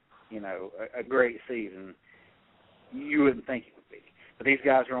be, you know, a great season. You wouldn't think it would be. But these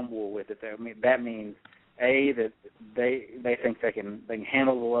guys are on board with it. That means, A, that they think they can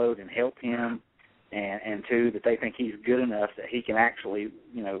handle the load and help him, and two, that they think he's good enough that he can actually,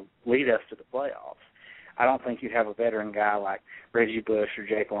 you know, lead us to the playoffs. I don't think you'd have a veteran guy like Reggie Bush or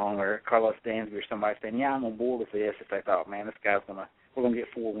Jake Long or Carlos Dansby or somebody saying, yeah, I'm on board with this, if they thought, man, we're going to get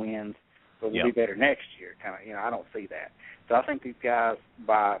 4 wins, but we'll be better next year. Kind of, you know, I don't see that. So I think these guys,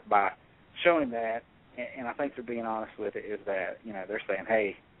 by showing that, and I think they're being honest with it, is that, you know, they're saying,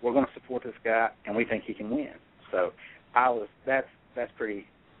 hey, we're going to support this guy, and we think he can win. So that's pretty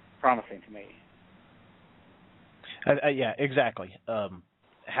promising to me. Yeah, exactly.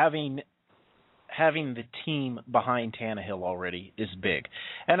 Having the team behind Tannehill already is big.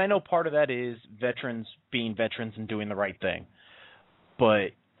 And I know part of that is veterans being veterans and doing the right thing.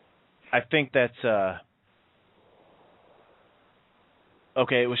 But I think that's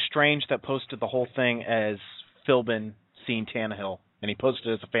okay, it was Strange that posted the whole thing as Philbin seeing Tannehill, and he posted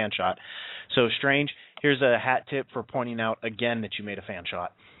it as a fan shot. So, Strange, here's a hat tip for pointing out again that you made a fan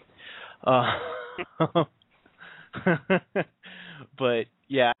shot. But,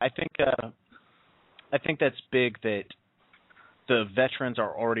 yeah, I think that's big that the veterans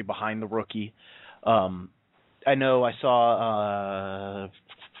are already behind the rookie. I know I saw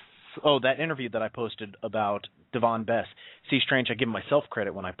that interview that I posted about Devon Bess. See, Strange, I give myself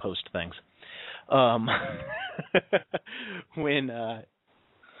credit when I post things. When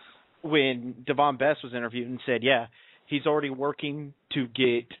Devon Bess was interviewed and said, yeah, he's already working to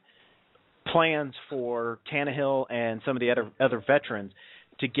get plans for Tannehill and some of the other veterans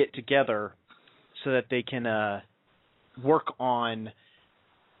to get together so that they can work on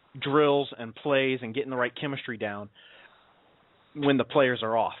drills and plays and getting the right chemistry down when the players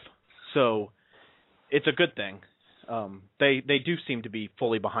are off. So it's a good thing. They do seem to be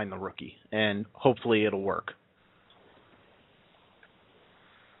fully behind the rookie, and hopefully it'll work.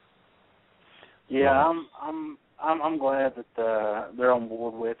 Yeah, I'm glad that they're on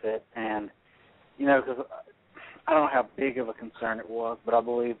board with it, and you know, because I don't know how big of a concern it was, but I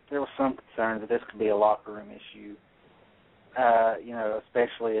believe there was some concern that this could be a locker room issue. You know,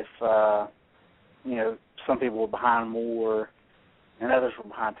 especially if you know, some people were behind Moore and others were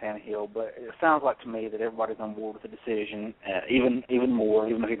behind Tannehill. But it sounds like to me that everybody's on board with the decision, even Moore,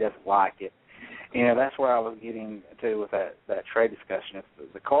 even if he doesn't like it. You know, that's where I was getting to with that trade discussion.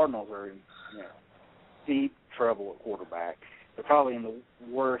 If the Cardinals are in, you know, deep trouble at quarterback, they're probably in the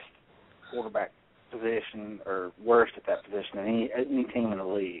worst quarterback position or worst at that position than any team in the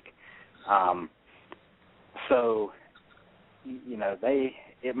league. So, you know,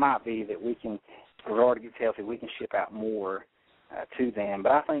 it might be that we can, if Gerard gets healthy, we can ship out more to them.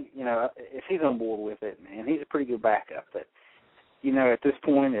 But I think, you know, if he's on board with it, and he's a pretty good backup, that, you know, at this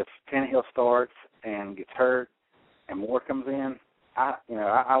point, if Tannehill starts and gets hurt and Moore comes in, I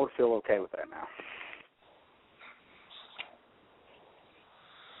would feel okay with that now.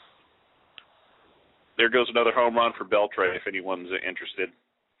 There goes another home run for Beltray if anyone's interested.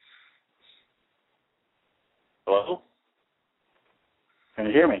 Hello? Can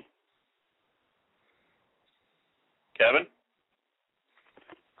you hear me? Kevin?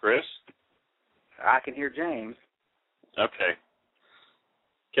 Chris? I can hear James. Okay.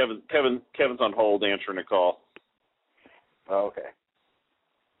 Kevin's on hold answering a call. Oh, okay.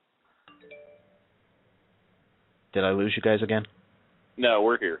 Did I lose you guys again? No,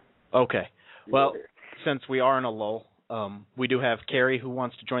 we're here. Okay. Well, since we are in a lull, We do have Carrie who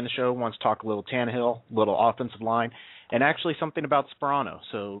wants to join the show, wants to talk a little Tannehill, a little offensive line, and actually something about Sperano.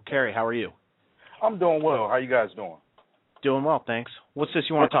 So, Carrie, how are you? I'm doing well. How you guys doing? Doing well, thanks. What's this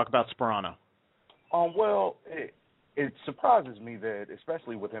you want to talk about Sperano? Well, it surprises me that,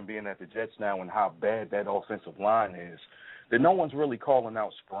 especially with him being at the Jets now and how bad that offensive line is, that no one's really calling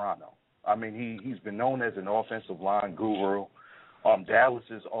out Sperano. I mean, he's been known as an offensive line guru.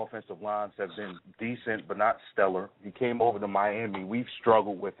 Dallas's offensive lines have been decent but not stellar. He came over to Miami. We've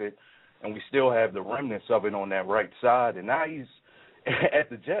struggled with it, and we still have the remnants of it on that right side. And now he's at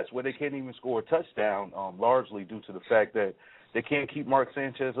the Jets where they can't even score a touchdown, largely due to the fact that they can't keep Mark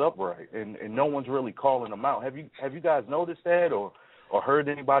Sanchez upright, and no one's really calling him out. Have you guys noticed that or heard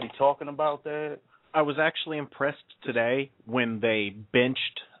anybody talking about that? I was actually impressed today when they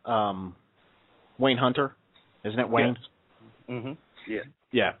benched Wayne Hunter. Isn't it Wayne? Yeah. Mm-hmm. Yeah.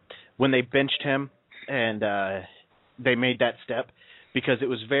 Yeah. When they benched him and they made that step, because it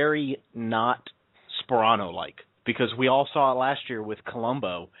was very not Sperano-like. Because we all saw it last year with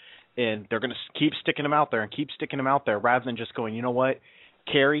Colombo, and they're going to keep sticking him out there and keep sticking him out there rather than just going, you know what,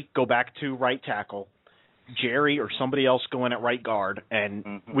 Carey, go back to right tackle, Jerry or somebody else go in at right guard,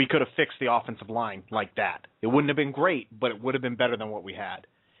 and we could have fixed the offensive line like that. It wouldn't have been great, but it would have been better than what we had.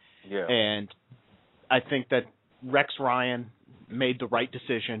 Yeah. And I think that Rex Ryan made the right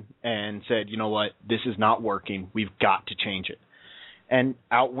decision and said, you know what, this is not working. We've got to change it. And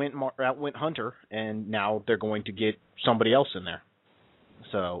out went Hunter, and now they're going to get somebody else in there.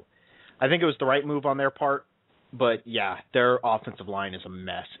 So I think it was the right move on their part. But, yeah, their offensive line is a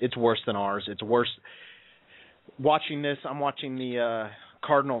mess. It's worse than ours. It's worse. Watching this, I'm watching the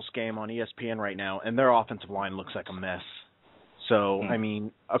Cardinals game on ESPN right now, and their offensive line looks like a mess. So, I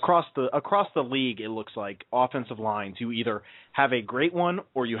mean, across the league, it looks like offensive lines, you either have a great one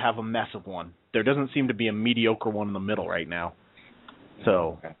or you have a mess of one. There doesn't seem to be a mediocre one in the middle right now.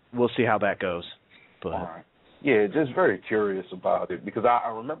 So we'll see how that goes. But all right. Yeah, just very curious about it because I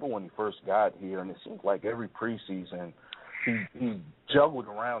remember when he first got here, and it seemed like every preseason he juggled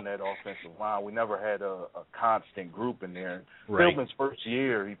around that offensive line. We never had a constant group in there. Right. Philbin's first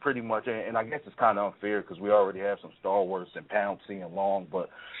year, he pretty much, and I guess it's kind of unfair because we already have some stalwarts and Pouncey and Long, but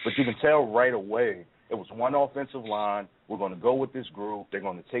you can tell right away it was one offensive line. We're going to go with this group. They're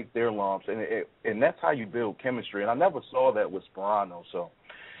going to take their lumps, and that's how you build chemistry. And I never saw that with Sperano. So,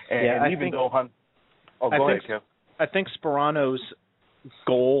 and even though go ahead, Kev. I think Sperano's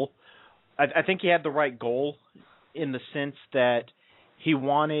goal, I think he had the right goal in the sense that he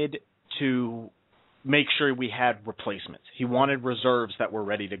wanted to make sure we had replacements. He wanted reserves that were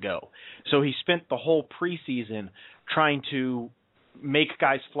ready to go. So he spent the whole preseason trying to make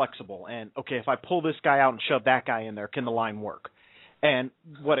guys flexible. And, okay, if I pull this guy out and shove that guy in there, can the line work? And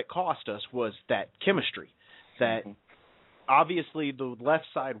what it cost us was that chemistry, that obviously the left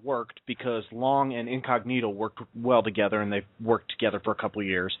side worked because Long and Incognito worked well together, and they've worked together for a couple of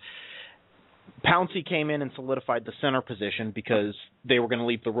years. Pouncey came in and solidified the center position because they were going to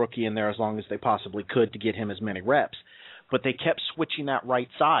leave the rookie in there as long as they possibly could to get him as many reps. But they kept switching that right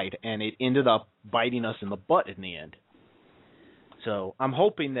side, and it ended up biting us in the butt in the end. So I'm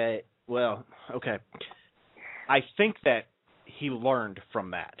hoping that, I think that he learned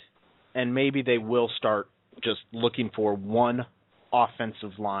from that, and maybe they will start just looking for one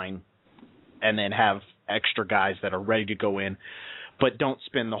offensive line and then have extra guys that are ready to go in, but don't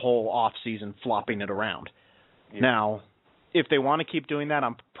spend the whole off season flopping it around. Yeah. Now, if they want to keep doing that,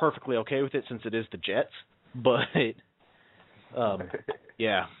 I'm perfectly okay with it since it is the Jets. But,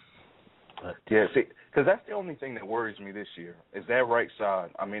 yeah. Yeah, see, because that's the only thing that worries me this year is that right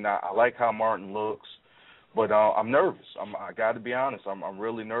side. I mean, I like how Martin looks, but I'm nervous. I got to be honest. I'm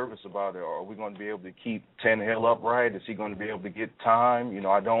really nervous about it. Are we going to be able to keep Tannehill upright? Is he going to be able to get time? You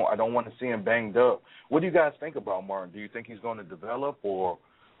know, I don't want to see him banged up. What do you guys think about Martin? Do you think he's going to develop, or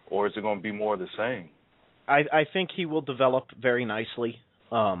is it going to be more of the same? I think he will develop very nicely.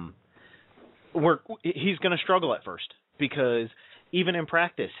 He's going to struggle at first because even in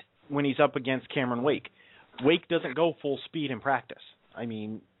practice, when he's up against Cameron Wake doesn't go full speed in practice. I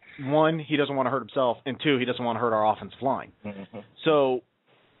mean, one, he doesn't want to hurt himself, and two, he doesn't want to hurt our offensive line. Mm-hmm. So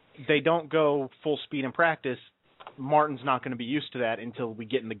they don't go full speed in practice. Martin's not going to be used to that until we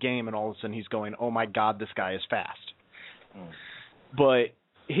get in the game, and all of a sudden he's going, oh, my God, this guy is fast. But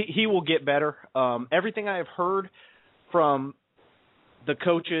he will get better. Everything I have heard from the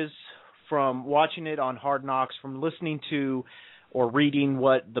coaches, from watching it on Hard Knocks, from listening to or reading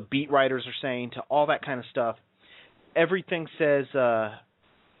what the beat writers are saying, to all that kind of stuff, everything says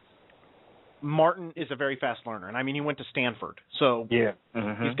Martin is a very fast learner. And, I mean, he went to Stanford, so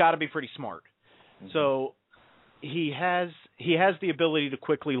he's got to be pretty smart. Mm-hmm. So he has the ability to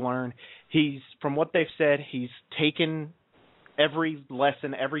quickly learn. From what they've said, he's taken every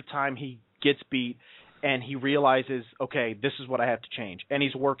lesson every time he gets beat, and he realizes, okay, this is what I have to change, and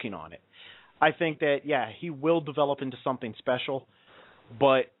he's working on it. I think that, he will develop into something special,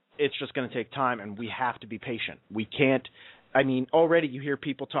 but it's just going to take time, and we have to be patient. We can't – I mean, already you hear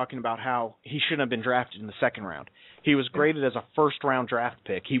people talking about how he shouldn't have been drafted in the second round. He was graded as a first-round draft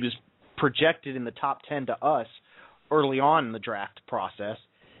pick. He was projected in the top 10 to us early on in the draft process,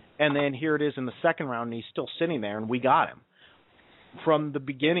 and then here it is in the second round, and he's still sitting there, and we got him. From the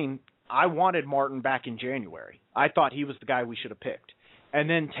beginning, I wanted Martin back in January. I thought he was the guy we should have picked. And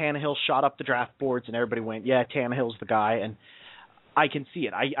then Tannehill shot up the draft boards, and everybody went, yeah, Tannehill's the guy, and I can see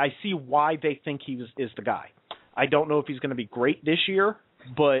it. I see why they think he is the guy. I don't know if he's going to be great this year,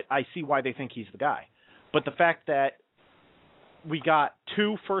 but I see why they think he's the guy. But the fact that we got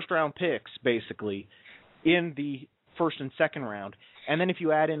 2 first-round picks, basically, in the first and second round, and then if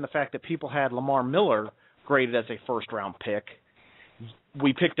you add in the fact that people had Lamar Miller graded as a first-round pick,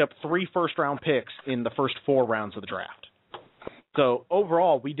 we picked up 3 first-round picks in the first 4 rounds of the draft. So,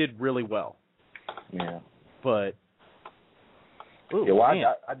 overall, we did really well. Yeah. But,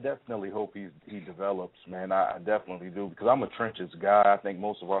 I definitely hope he develops, man. I definitely do, because I'm a trenches guy. I think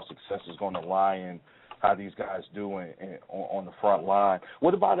most of our success is going to lie in how these guys do on the front line.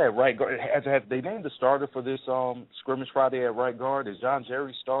 What about at right guard? Have they named the starter for this scrimmage Friday at right guard? Is John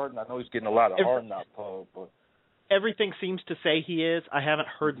Jerry starting? I know he's getting a lot of hard knock pub, but everything seems to say he is. I haven't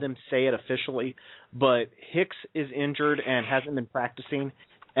heard them say it officially, but Hicks is injured and hasn't been practicing,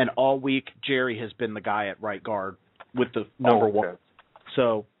 and all week Jerry has been the guy at right guard with the number 1.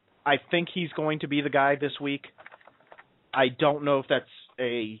 So I think he's going to be the guy this week. I don't know if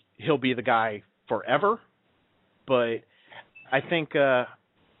he'll be the guy forever, but I think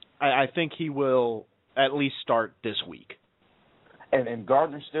I think he will at least start this week. And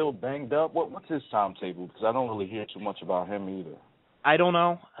Gardner's still banged up. What's his timetable? Because I don't really hear too much about him either. I don't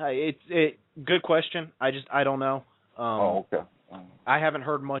know. Good question. I don't know. Okay. I haven't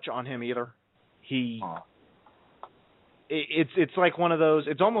heard much on him either. It's like one of those.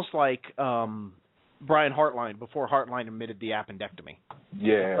 It's almost like Brian Hartline before Hartline admitted the appendectomy.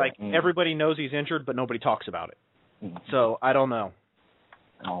 Yeah. It's like everybody knows he's injured, but nobody talks about it. So I don't know.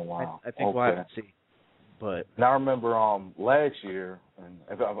 Oh wow. I think we'll have to see. But now I remember last year, and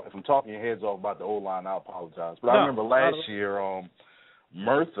if I'm talking your heads off about the O-line, I apologize. But I remember last year,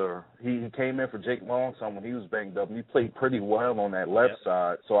 Merther, he came in for Jake Longson when he was banged up, and he played pretty well on that left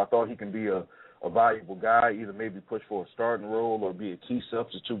side. So I thought he can be a valuable guy, either maybe push for a starting role or be a key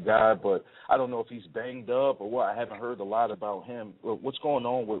substitute guy. But I don't know if he's banged up or what. I haven't heard a lot about him. What's going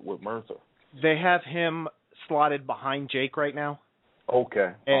on with Merther? They have him slotted behind Jake right now.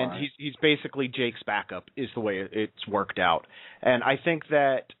 Okay. And he's basically Jake's backup is the way it's worked out. And I think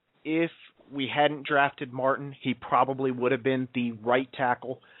that if we hadn't drafted Martin, he probably would have been the right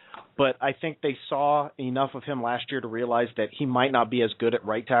tackle. But I think they saw enough of him last year to realize that he might not be as good at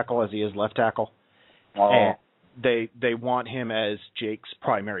right tackle as he is left tackle. And they want him as Jake's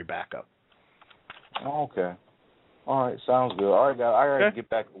primary backup. Okay. All right, sounds good. All right, guys, I got to get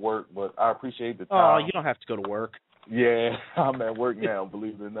back to work, but I appreciate the time. Oh, you don't have to go to work. Yeah, I'm at work now,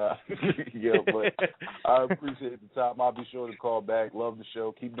 believe it or not. Yeah, but I appreciate the time. I'll be sure to call back. Love the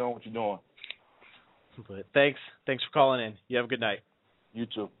show. Keep doing what you're doing. But thanks for calling in. You have a good night. You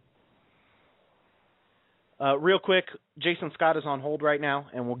too. Real quick, Jason Scott is on hold right now,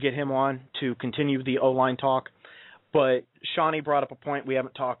 and we'll get him on to continue the O-line talk. But Shawnee brought up a point. We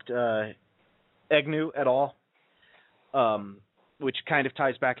haven't talked Egnew at all, which kind of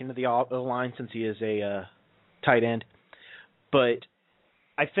ties back into the O-line since he is a tight end. But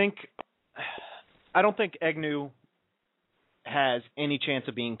I don't think Egnew has any chance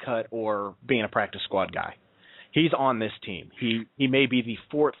of being cut or being a practice squad guy. He's on this team. He may be the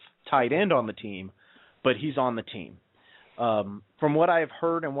 4th tight end on the team, but he's on the team. From what I have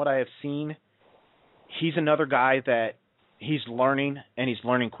heard and what I have seen, he's another guy that he's learning, and he's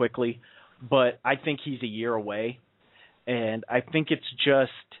learning quickly, but I think he's a year away. And I think it's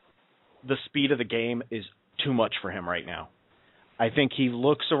just the speed of the game is too much for him right now. I think he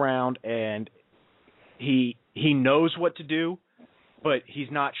looks around and he knows what to do, but he's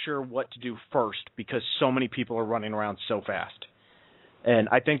not sure what to do first because so many people are running around so fast. And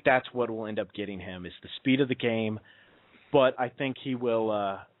I think that's what will end up getting him is the speed of the game. But I think he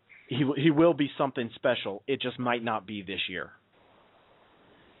will be something special. It just might not be this year.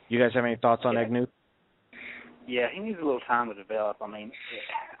 You guys have any thoughts on Egnew? Yeah, he needs a little time to develop. I mean,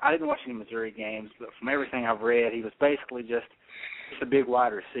 I didn't watch any Missouri games, but from everything I've read, he was basically just just a big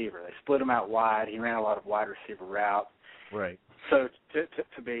wide receiver. They split him out wide. He ran a lot of wide receiver routes. Right. So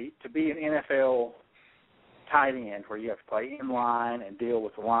to be an NFL tight end where you have to play in line and deal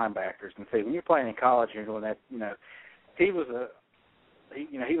with the linebackers, and see when you're playing in college, you're doing that. He was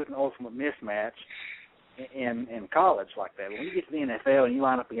an ultimate mismatch in college like that. When you get to the NFL and you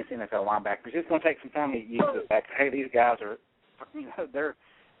line up against NFL linebackers, it's going to take some time to get used to the fact that, hey, these guys are, they're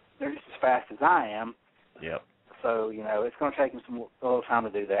just as fast as I am. Yep. So, it's going to take him a little time to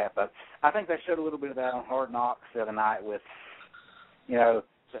do that. But I think they showed a little bit of that on Hard Knocks the other night with,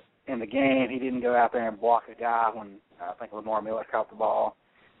 in the game, he didn't go out there and block a guy when I think Lamar Miller caught the ball,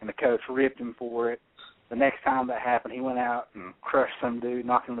 and the coach ripped him for it. The next time that happened, he went out and crushed some dude,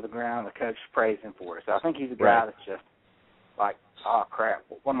 knocked him to the ground, and the coach praised him for it. So I think he's a guy that's just like, oh, crap,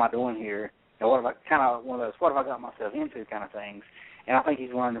 what am I doing here? And what have I, kind of one of those, what have I got myself into kind of things. And I think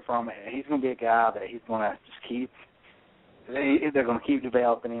he's learning from it. He's going to be a guy that he's going to just keep, they're going to keep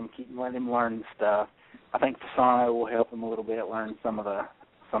developing him, keep letting him learn stuff. I think Fasano will help him a little bit learn some of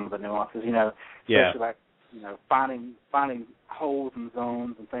the nuances, especially like, finding holes and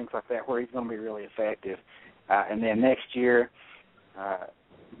zones and things like that where he's going to be really effective. And then next year,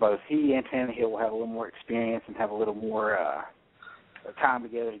 both he and Tannehill will have a little more experience and have a little more time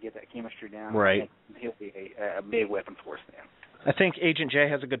together to get that chemistry down. Right. And he'll be a big weapon for us then. I think Agent J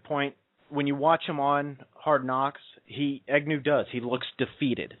has a good point. When you watch him on Hard Knocks, Agnew does. He looks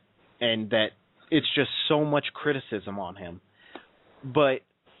defeated, and that it's just so much criticism on him. But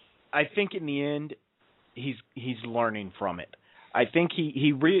I think in the end, he's learning from it. I think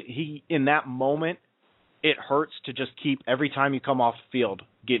he in that moment, it hurts to just keep every time you come off the field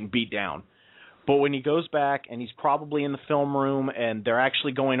getting beat down. But when he goes back and he's probably in the film room and they're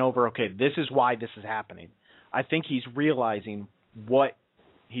actually going over, okay, this is why this is happening, I think he's realizing what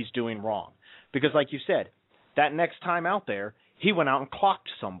he's doing wrong. Because like you said, that next time out there, he went out and clocked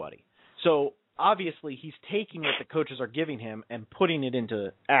somebody. So obviously he's taking what the coaches are giving him and putting it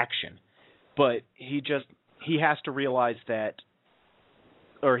into action. But he has to realize that,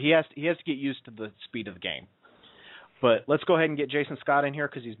 or he has to get used to the speed of the game. But let's go ahead and get Jason Scott in here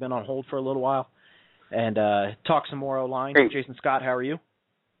because he's been on hold for a little while and talk some more O-line. Hey. Jason Scott, how are you?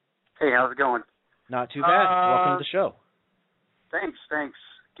 Hey, how's it going? Not too bad. Welcome to the show. Thanks.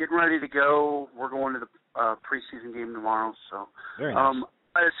 Getting ready to go. We're going to the preseason game tomorrow. So, very nice.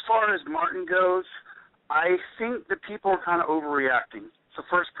 As far as Martin goes, I think that people are kind of overreacting. It's the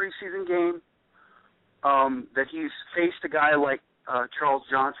first preseason game that he's faced a guy like Charles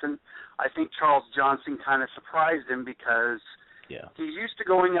Johnson. I think Charles Johnson kind of surprised him because he's used to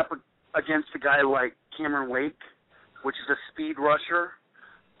going up against a guy like Cameron Wake, which is a speed rusher.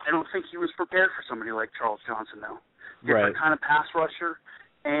 I don't think he was prepared for somebody like Charles Johnson, though. Different kind of pass rusher,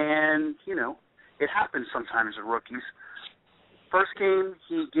 and, it happens sometimes with rookies. First game,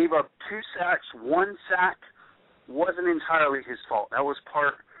 he gave up 2 sacks. 1 sack wasn't entirely his fault. That was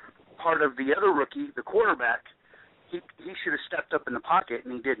part of the other rookie, the quarterback. He should have stepped up in the pocket,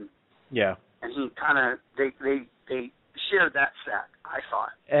 and he didn't. Yeah. And he kind of they shared that sack, I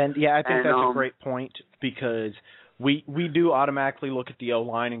thought. And I think that's a great point because we do automatically look at the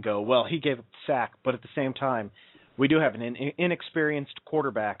O-line and go, well, he gave up the sack, but at the same time, we do have an inexperienced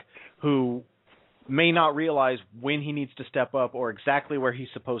quarterback who may not realize when he needs to step up or exactly where he's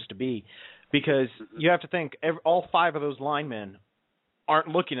supposed to be, because you have to think all 5 of those linemen aren't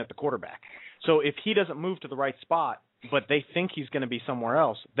looking at the quarterback. So if he doesn't move to the right spot, but they think he's going to be somewhere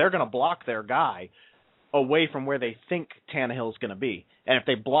else, they're going to block their guy away from where they think Tannehill's going to be. And if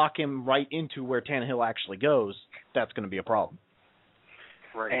they block him right into where Tannehill actually goes, that's going to be a problem.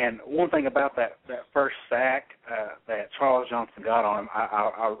 Right. And one thing about that first sack that Charles Johnson got on him,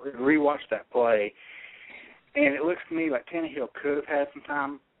 I rewatched that play, and it looks to me like Tannehill could have had some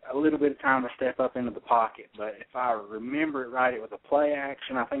time, a little bit of time to step up into the pocket. But if I remember it right, it was a play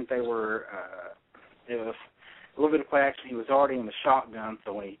action. I think it was a little bit of play action. He was already in the shotgun,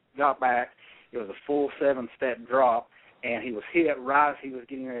 so when he got back, it was a full 7-step drop, and he was hit right as he was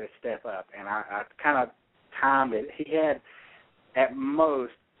getting ready to step up. And I kind of timed it. He had at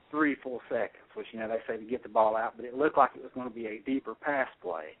most 3 full seconds, which, they say to get the ball out, but it looked like it was going to be a deeper pass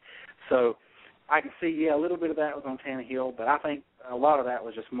play. So I can see, a little bit of that was on Tannehill, but I think a lot of that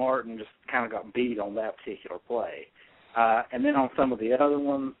was just Martin just kind of got beat on that particular play. And then on some of the other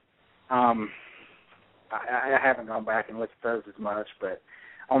ones, I haven't gone back and looked at those as much, but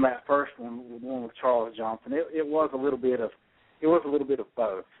on that first one, the one with Charles Johnson, it was a little bit of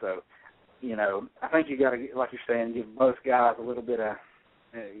both. So, I think you got to, like you're saying, give both guys a little bit of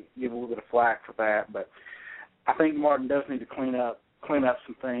flack for that. But I think Martin does need to clean up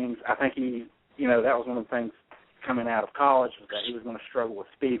some things. I think he, that was one of the things coming out of college was that he was going to struggle with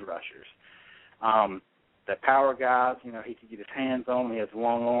speed rushers. The power guys, he could get his hands on them. He has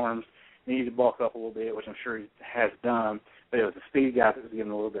long arms. He needed to bulk up a little bit, which I'm sure he has done. But it was the speed guys that was giving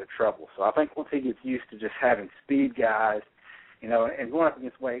him a little bit of trouble. So I think once he gets used to just having speed guys, and going up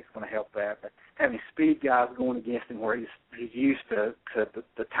against Wake's going to help that. But having speed guys going against him where he's used to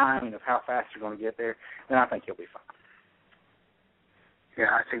the timing of how fast they're going to get there, then I think he'll be fine.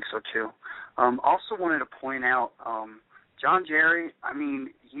 Yeah, I think so too. Also wanted to point out John Jerry. I mean,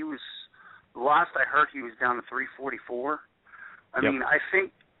 he was last I heard he was down to 344. I mean, I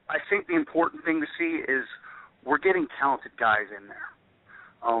think the important thing to see is we're getting talented guys in there.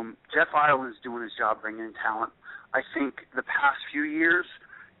 Jeff Island's doing his job bringing in talent. I think the past few years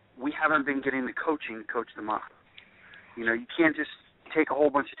we haven't been getting the coaching to coach them up. You can't just take a whole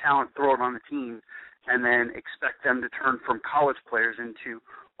bunch of talent, throw it on the team, and then expect them to turn from college players into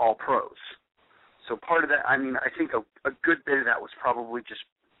all pros. So part of that, I mean, I think a good bit of that was probably just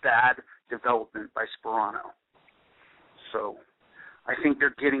bad development by Sperano. So I think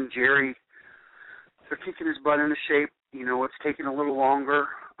they're getting Jerry, they're kicking his butt into shape. It's taking a little longer,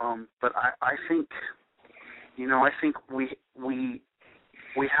 but I think, I think we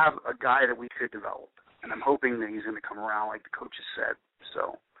have a guy that we could develop, and I'm hoping that he's going to come around like the coaches said.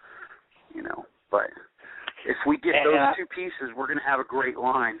 So, but if we get those two pieces, we're going to have a great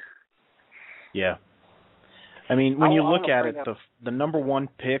line. Yeah. I mean, when you look at it, the number one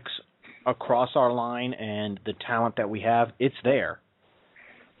picks across our line and the talent that we have, it's there.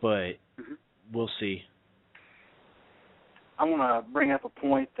 But we'll see. I want to bring up a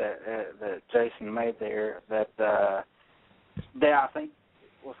point that Jason made there that I think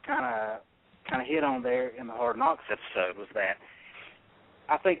was kind of hit on there in the Hard Knocks episode, was that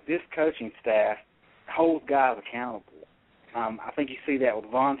I think this coaching staff holds guys accountable. I think you see that with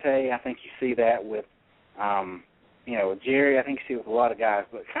Vontae. I think you see that with with Jerry. I think you see it with a lot of guys.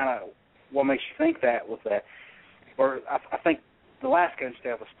 But kind of what makes you think that was that, or I think the last coaching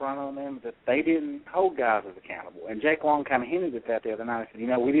staff was sprung on them that they didn't hold guys as accountable. And Jake Long kind of hinted at that the other night. He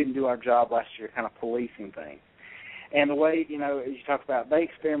said, we didn't do our job last year kind of policing things. And the way, as you talk about, they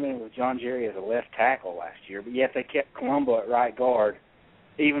experimented with John Jerry as a left tackle last year, but yet they kept Colombo at right guard,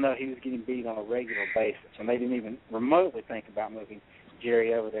 even though he was getting beat on a regular basis. And they didn't even remotely think about moving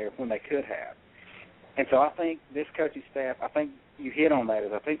Jerry over there when they could have. And so I think this coaching staff, I think you hit on that,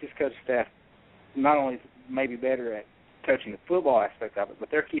 is I think this coaching staff not only is maybe better at coaching the football aspect of it, but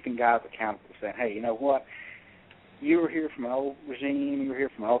they're keeping guys accountable, saying, hey, you know what? You were here from an old regime. You were here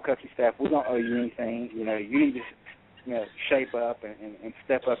from an old coaching staff. We don't owe you anything. You need to shape up and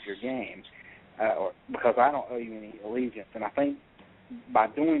step up your game because I don't owe you any allegiance. And I think by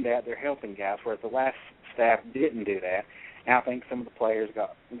doing that, they're helping guys, whereas the last staff didn't do that. And I think some of the players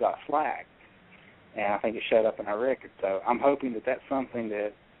got slack. And I think it showed up in our record. So I'm hoping that that's something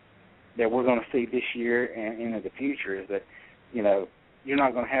that we're going to see this year and into the future, is that, you're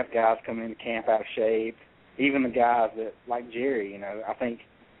not going to have guys coming into camp out of shape. Even the guys that, like Jerry, I think,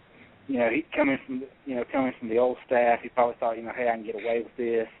 he coming from the old staff, he probably thought, hey, I can get away with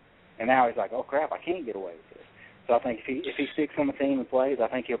this. And now he's like, oh, crap, I can't get away with this. So I think if he sticks on the team and plays, I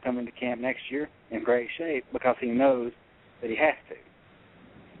think he'll come into camp next year in great shape because he knows that he has to.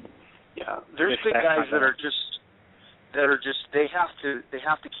 Yeah, there's big guys that are just they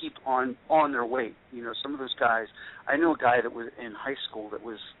have to keep on their weight. Some of those guys. I know a guy that was in high school that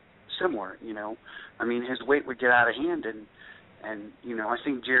was similar. I mean, his weight would get out of hand, and I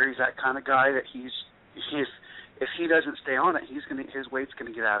think Jerry's that kind of guy that if he doesn't stay on it, his weight's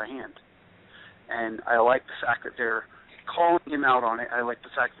gonna get out of hand. And I like the fact that they're calling him out on it. I like the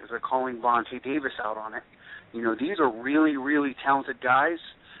fact that they're calling Vontae Davis out on it. These are really, really talented guys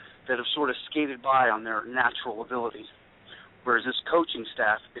that have sort of skated by on their natural ability, whereas this coaching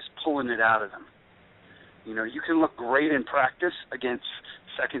staff is pulling it out of them. You can look great in practice against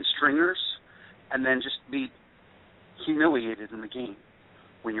second stringers and then just be humiliated in the game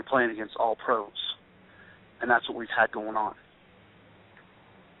when you're playing against all pros. And that's what we've had going on.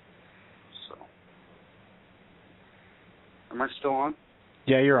 So, am I still on?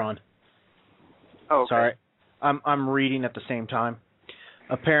 Yeah, you're on. Oh, okay. Sorry. I'm reading at the same time.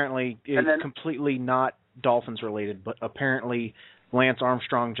 Apparently, it's completely not Dolphins related, but apparently Lance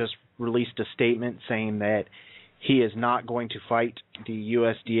Armstrong just released a statement saying that he is not going to fight the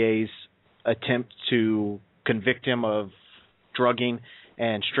USDA's attempt to convict him of drugging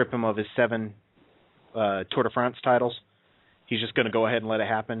and strip him of his 7 Tour de France titles. He's just going to go ahead and let it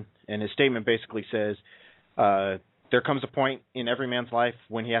happen. And his statement basically says, there comes a point in every man's life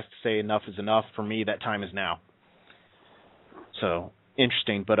when he has to say enough is enough. For me, that time is now. So,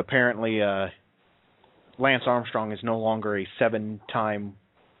 interesting. But apparently Lance Armstrong is no longer a 7-time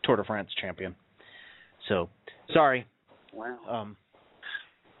Tour de France champion. So, sorry. Wow.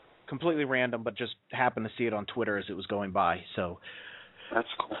 Completely random, but just happened to see it on Twitter as it was going by. So, that's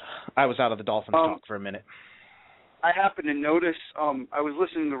cool. I was out of the Dolphins talk for a minute. I happened to notice, I was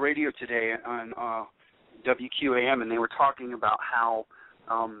listening to the radio today on WQAM, and they were talking about how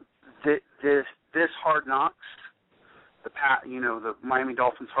this Hard Knocks, the Miami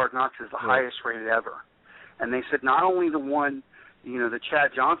Dolphins Hard Knocks is the highest rated ever. And they said not only the one, the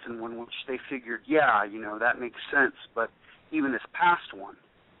Chad Johnson one, which they figured, that makes sense, but even this past one.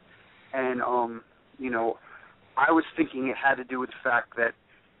 And, I was thinking it had to do with the fact that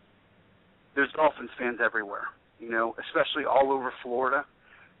there's Dolphins fans everywhere, especially all over Florida.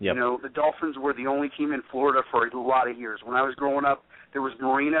 Yep. The Dolphins were the only team in Florida for a lot of years. When I was growing up, there was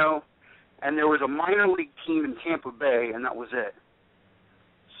Marino, and there was a minor league team in Tampa Bay, and that was it.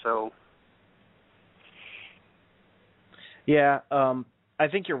 So. Yeah, I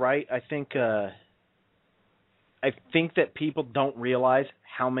think you're right. I think that people don't realize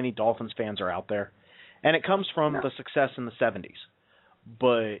how many Dolphins fans are out there, and it comes from the success in the 70s,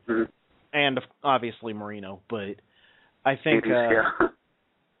 but and obviously Marino. But I think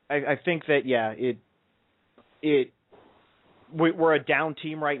I think that we're a down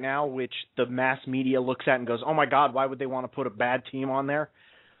team right now, which the mass media looks at and goes, "Oh my God, why would they want to put a bad team on there?"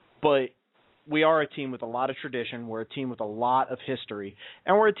 But we are a team with a lot of tradition. We're a team with a lot of history,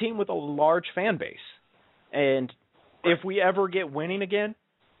 and we're a team with a large fan base. And if we ever get winning again,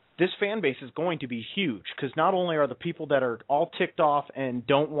 this fan base is going to be huge, because not only are the people that are all ticked off and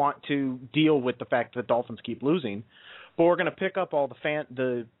don't want to deal with the fact that the Dolphins keep losing, but we're going to pick up all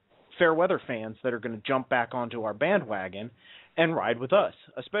the fair weather fans that are going to jump back onto our bandwagon and ride with us,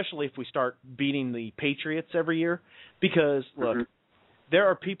 especially if we start beating the Patriots every year. Because, look, there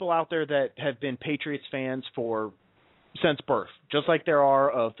are people out there that have been Patriots fans since birth, just like there are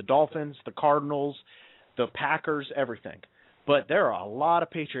of the Dolphins, the Cardinals, the Packers, everything. But there are a lot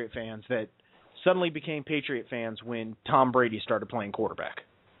of Patriot fans that suddenly became Patriot fans when Tom Brady started playing quarterback.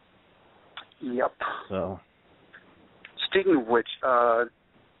 Yep. So, speaking of which,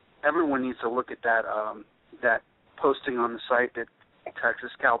 everyone needs to look at that posting on the site that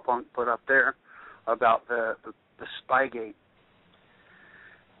Texas Cowpunk put up there about the Spygate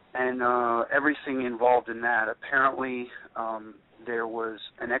and everything involved in that. Apparently, there was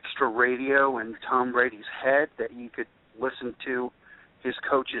an extra radio in Tom Brady's head that you could listen to his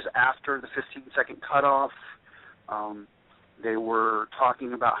coaches after the 15-second cutoff. They were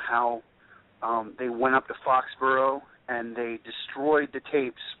talking about how they went up to Foxborough and they destroyed the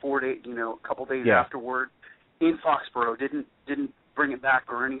tapes a couple days afterward in Foxborough. Didn't bring it back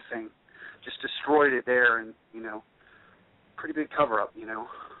or anything. Just destroyed it there, and pretty big cover-up.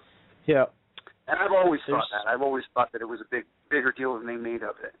 Yeah. And I've always thought that. I've always thought that it was a bigger deal than they made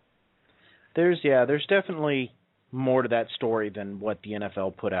of it. There's definitely more to that story than what the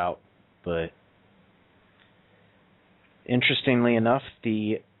NFL put out, but interestingly enough,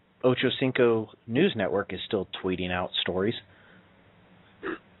 the Ocho Cinco News Network is still tweeting out stories.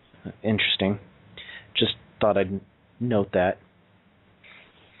 Interesting. Just thought I'd note that.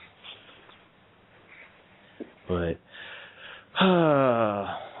 But,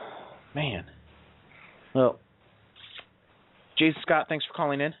 man. Well, Jason Scott, thanks for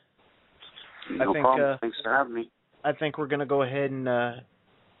calling in. No problem. Thanks for having me. I think we're going to go ahead and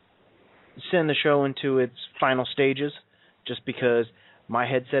send the show into its final stages, just because my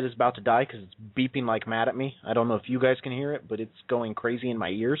headset is about to die because it's beeping like mad at me. I don't know if you guys can hear it, but it's going crazy in my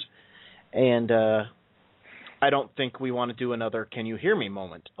ears. And I don't think we want to do another "Can you hear me"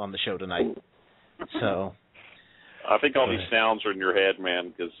 moment on the show tonight. So I think all these sounds are in your head,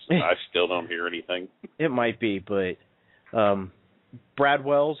 man, because I still don't hear anything. It might be, but Brad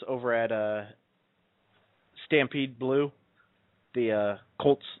Wells over at Stampede Blue, the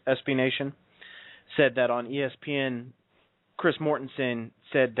Colts SB Nation, said that on ESPN, Chris Mortensen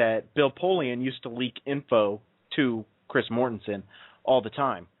said that Bill Polian used to leak info to Chris Mortensen all the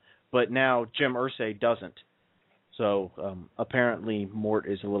time, but now Jim Irsay doesn't. So apparently Mort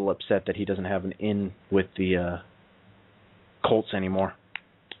is a little upset that he doesn't have an in with the Colts anymore.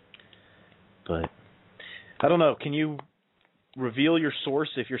 But I don't know. Can you reveal your source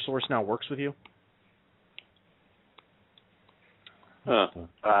if your source now works with you? I don't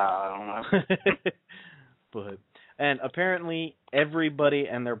know. And apparently everybody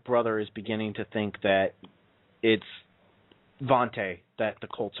and their brother is beginning to think that it's Vontae that the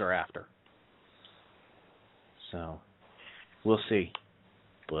Colts are after. So we'll see.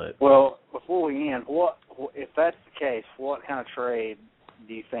 But well, before we end, if that's the case, what kind of trade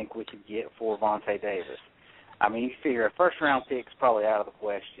do you think we could get for Vontae Davis? I mean, you figure a first-round pick's probably out of the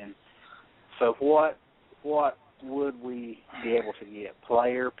question. So what would we be able to get?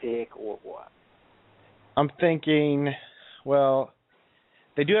 Player, pick, or what? I'm thinking, well,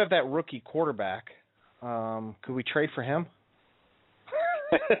 they do have that rookie quarterback. Could we trade for him?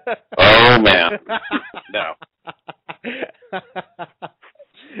 Oh, man. No.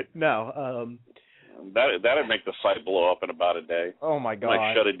 No. That'd make the site blow up in about a day. Oh, my God.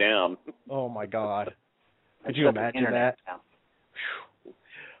 Might shut it down. Oh, my God. Could you imagine that?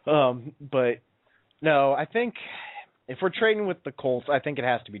 But, no, I think if we're trading with the Colts, I think it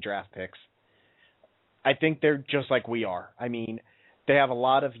has to be draft picks. I think they're just like we are. I mean, they have a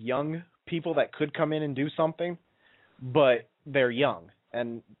lot of young people that could come in and do something, but they're young.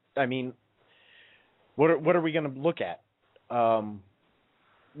 And, I mean, what are we going to look at?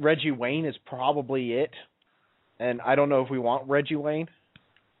 Reggie Wayne is probably it. And I don't know if we want Reggie Wayne.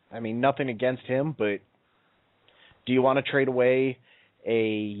 I mean, nothing against him, but do you want to trade away a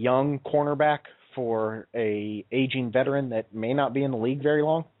young cornerback for a aging veteran that may not be in the league very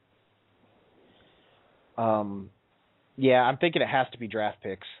long? Yeah, I'm thinking it has to be draft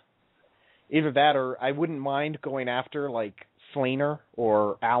picks. Either that or I wouldn't mind going after like Fleener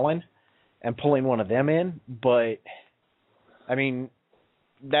or Allen and pulling one of them in, but I mean,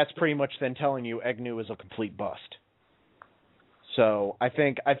 that's pretty much then telling you Agnew is a complete bust. So I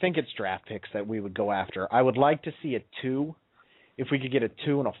think it's draft picks that we would go after. I would like to see a 2, if we could get a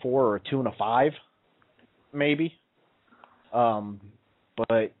 2 and a 4 or a 2 and a 5, maybe.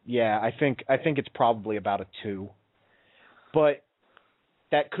 But yeah, I think it's probably about a 2. But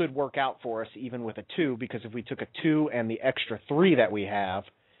that could work out for us even with a 2, because if we took a 2 and the extra 3 that we have,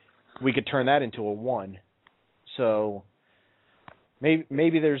 we could turn that into a 1. So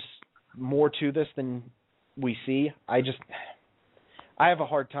maybe there's more to this than we see. I have a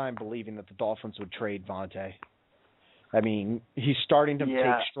hard time believing that the Dolphins would trade Vontae. I mean, he's starting to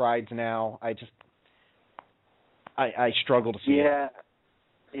take strides now. I struggle to see it.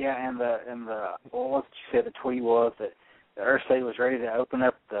 Yeah, and what you said the tweet was that Irsay was ready to open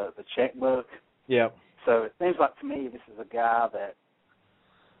up the checkbook. Yep. So it seems like to me this is a guy that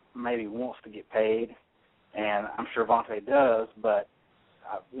maybe wants to get paid, and I'm sure Vontae does, but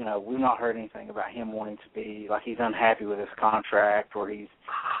we've not heard anything about him wanting to be, like he's unhappy with his contract or he's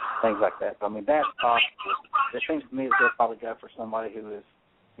things like that. So, I mean, that's possible. It seems to me that they'll probably go for somebody who is,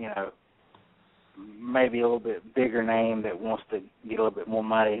 maybe a little bit bigger name that wants to get a little bit more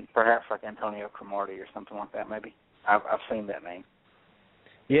money, perhaps like Antonio Cromartie or something like that maybe. I've seen that name.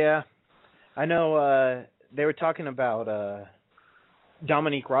 Yeah. I know they were talking about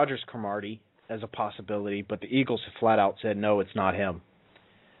Dominique Rodgers-Cromartie as a possibility, but the Eagles have flat out said, no, it's not him.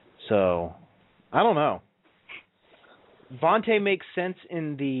 So, I don't know. Vontae makes sense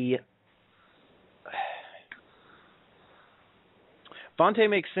in the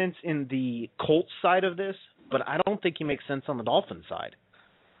Colts side of this, but I don't think he makes sense on the Dolphins side.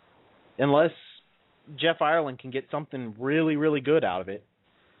 Unless Jeff Ireland can get something really, really good out of it.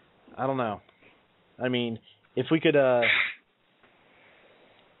 I don't know. I mean, if we could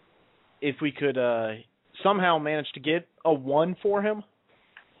somehow manage to get a 1 for him,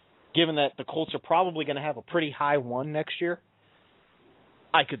 given that the Colts are probably going to have a pretty high 1 next year,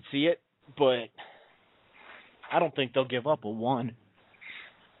 I could see it, but I don't think they'll give up a 1.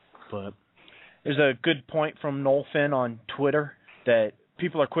 But there's a good point from Noel Finn on Twitter that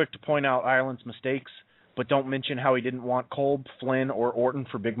people are quick to point out Ireland's mistakes, but don't mention how he didn't want Kolb, Flynn, or Orton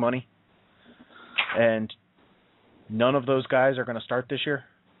for big money. And none of those guys are going to start this year.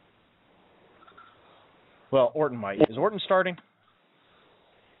 Well, Orton might. Is Orton starting?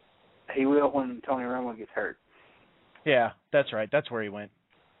 He will when Tony Romo gets hurt. Yeah, that's right. That's where he went.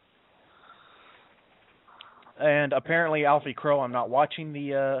 And apparently Alfie Crow, I'm not watching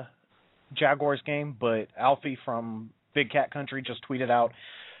the Jaguars game, but Alfie from Big Cat Country just tweeted out,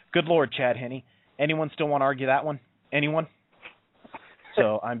 good Lord, Chad Henne. Anyone still want to argue that one? Anyone?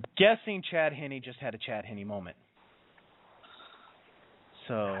 So I'm guessing Chad Henne just had a Chad Henne moment.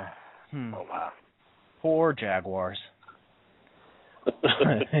 So, Oh, wow. Poor Jaguars.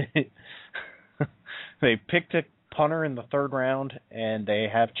 They picked a punter in the 3rd round, and they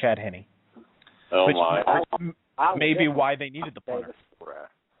have Chad Henne. Oh, which my. may be why they needed the punter.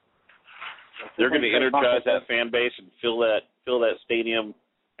 They're going to energize that fan base and fill that stadium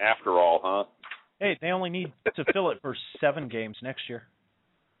after all, huh? Hey, they only need to fill it for 7 games next year.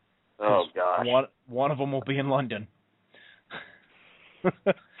 Oh, gosh. One of them will be in London.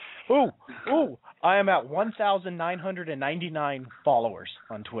 Ooh, I am at 1,999 followers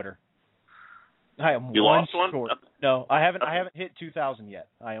on Twitter. I am you one lost one? short. No, I haven't hit 2,000 yet.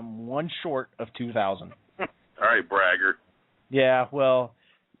 I am 1 short of 2,000. right, braggart. Yeah, well,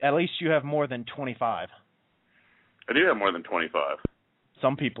 at least you have more than 25. I do have more than 25.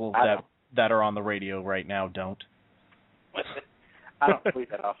 Some people that are on the radio right now don't. I don't tweet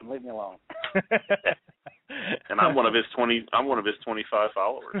that often. Leave me alone. And I'm one of his 25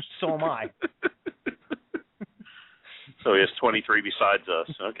 followers. So am I. So he has 23 besides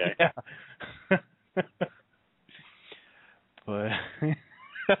us. Okay. Yeah. But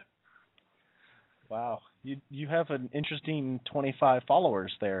wow, you have an interesting 25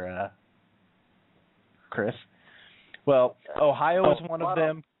 followers there, Chris. Well, Ohio is one of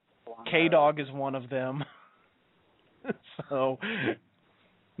them. K-Dog is one of them. So,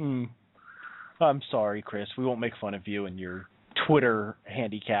 I'm sorry, Chris. We won't make fun of you and your Twitter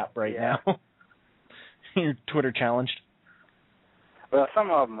handicap right now. You're Twitter challenged. Well,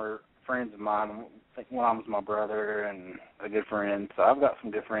 some of them are friends of mine. I think one of them's my brother and a good friend. So I've got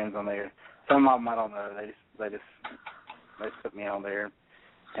some good friends on there. Some of them I don't know. They just put me on there,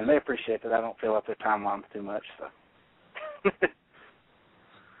 and they appreciate that I don't fill up their timelines too much. So.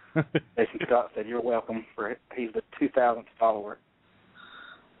 Jason Scott said, "You're welcome." He's the 2,000th follower.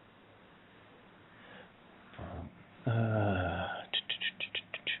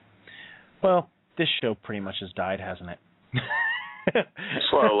 Well, this show pretty much has died, hasn't it?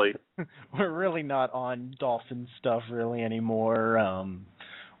 Slowly. We're really not on Dolphins stuff really anymore.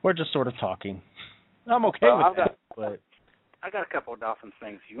 We're just sort of talking. I'm okay with that, but I got a couple of Dolphins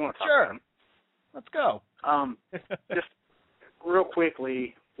things you want to talk sure. about. Let's go. Just real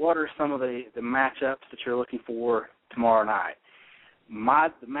quickly, what are some of the matchups that you're looking for tomorrow night?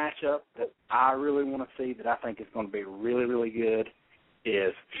 The matchup that I really want to see that I think is going to be really, really good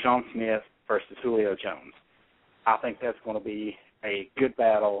is Sean Smith versus Julio Jones. I think that's going to be a good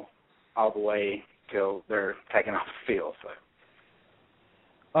battle all the way till they're taken off the field.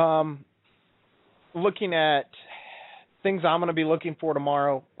 So, looking at things I'm going to be looking for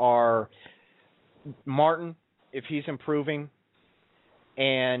tomorrow are Martin, if he's improving,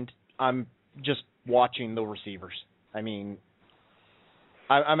 and I'm just watching the receivers. I mean,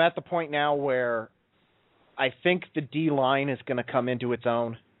 I'm at the point now where I think the D-line is going to come into its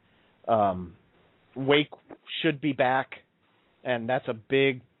own. Wake should be back, and that's a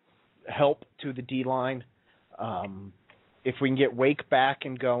big help to the D-line. If we can get Wake back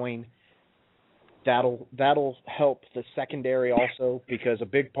and going, that'll help the secondary also, because a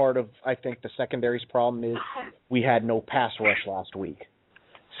big part of, I think, the secondary's problem is we had no pass rush last week.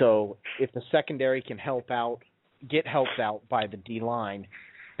 So if the secondary can get helped out by the D-line,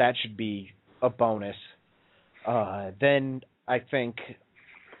 that should be a bonus. Then I think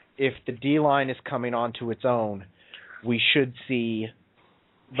if the D-line is coming onto its own, we should see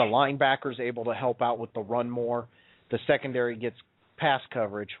the linebackers able to help out with the run more. The secondary gets pass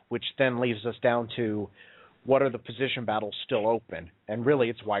coverage, which then leaves us down to what are the position battles still open, and really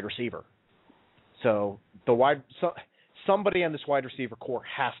it's wide receiver. So somebody in this wide receiver core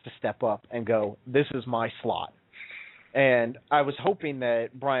has to step up and go, this is my slot. And I was hoping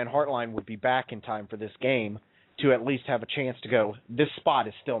that Brian Hartline would be back in time for this game to at least have a chance to go, this spot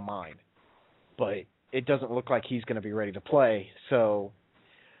is still mine. But it doesn't look like he's going to be ready to play. So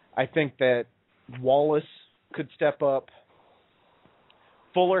I think that Wallace could step up.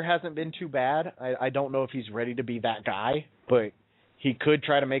 Fuller hasn't been too bad. I don't know if he's ready to be that guy, but he could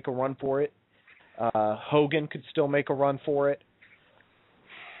try to make a run for it. Hogan could still make a run for it.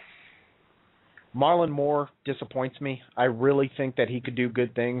 Marlon Moore disappoints me. I really think that he could do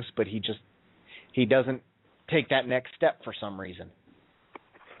good things, but he doesn't take that next step for some reason.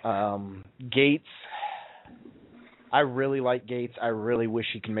 Gates, I really like Gates. I really wish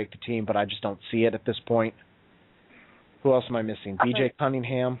he can make the team, but I just don't see it at this point. Who else am I missing? B.J.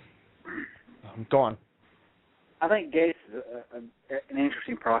 Cunningham. Go on. I think Gates is an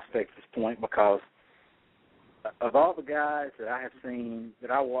interesting prospect at this point because of all the guys that I have seen,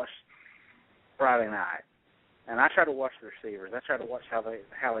 that I watched Friday night, and I try to watch the receivers. I try to watch how they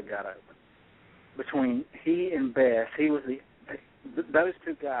got open. Between he and Bess, those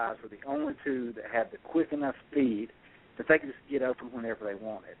two guys were the only two that had the quick enough speed that they could just get open whenever they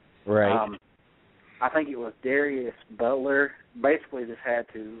wanted. Right. I think it was Darius Butler basically just had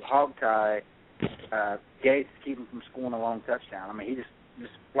to hog-tie Gates to keep him from scoring a long touchdown. I mean, he just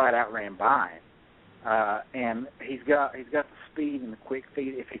flat out ran by him. And he's got the speed and the quick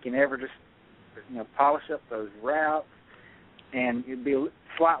feet. If he can ever just polish up those routes and be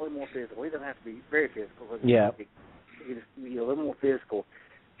slightly more physical. He doesn't have to be very physical. Yeah. He just be a little more physical.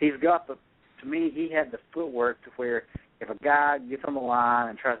 He's got to me, he had the footwork to where if a guy gets on the line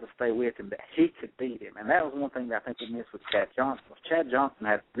and tries to stay with him, that he could beat him. And that was one thing that I think we missed with Chad Johnson. Chad Johnson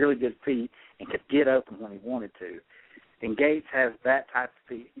had really good feet and could get open when he wanted to. And Gates has that type of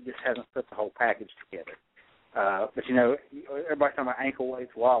feet. He just hasn't put the whole package together. But, you know, everybody's talking about ankle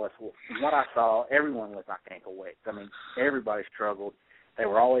weights. Wallace, well, from what I saw, everyone was like ankle weights. I mean, everybody struggled. They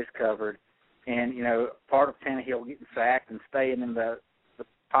were always covered. And, you know, part of Tannehill getting sacked and staying in the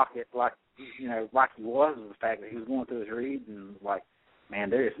pocket like he was the fact that he was going through his reads and like, man,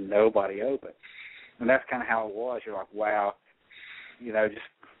 there is nobody open. And that's kind of how it was. You're like, wow, you know, just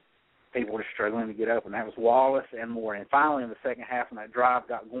people were struggling to get open. That was Wallace and Moore. And finally in the second half when that drive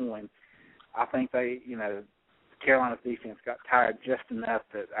got going, I think Carolina's defense got tired just enough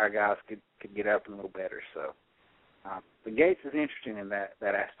that our guys could get open a little better. So the Gates is interesting in that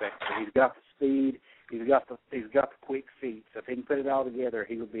aspect. So he's got the speed, he's got the quick feet. So if he can put it all together,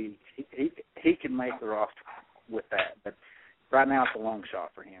 he can make the roster with that. But right now it's a long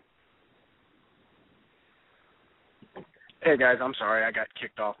shot for him. Hey guys, I'm sorry, I got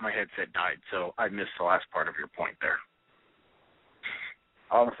kicked off. My headset died, so I missed the last part of your point there.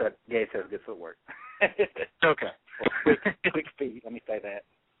 I almost said Gates has good footwork. Okay. Quick feet, let me say that.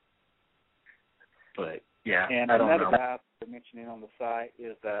 But yeah, and I don't another know. guy they're mentioning on the site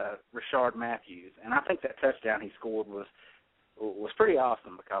is Rashard Matthews, and I think that touchdown he scored was pretty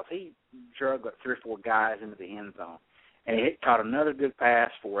awesome because he drug up 3 or 4 guys into the end zone, and he caught another good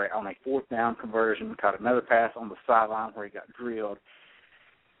pass for it on a 4th down conversion. Caught another pass on the sideline where he got drilled.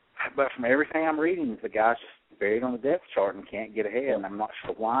 But from everything I'm reading, the guy's just buried on the depth chart and can't get ahead. And I'm not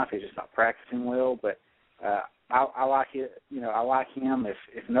sure why. If he's just not practicing well, but I like it. You know, I like him.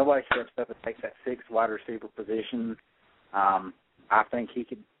 If nobody steps up and takes that 6th wide receiver position, I think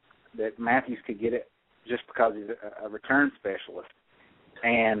that Matthews could get it just because he's a return specialist,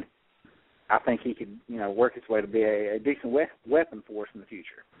 and I think he could, you know, work his way to be a decent weapon for us in the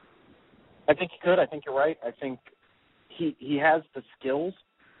future. I think he could. I think you're right. I think he has the skills.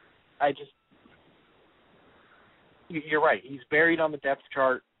 You're right. He's buried on the depth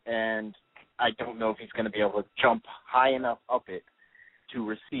chart, and I don't know if he's going to be able to jump high enough up it to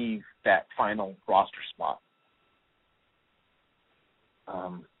receive that final roster spot.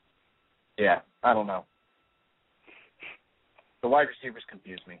 Yeah, I don't know. The wide receivers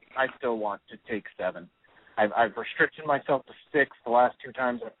confuse me. I still want to take 7. I've restricted myself to 6 the last 2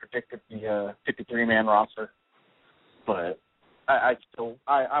 times I've predicted the 53-man roster, but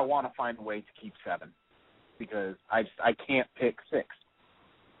I want to find a way to keep 7 because I can't pick 6.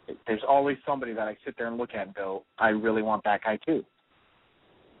 There's always somebody that I sit there and look at and go, I really want that guy too.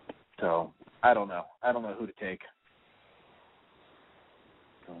 So I don't know. I don't know who to take.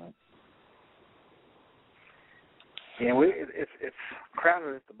 Yeah, it's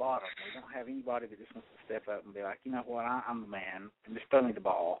crowded at the bottom. We don't have anybody that just wants to step up and be like, you know what, I'm the man, and just throw me the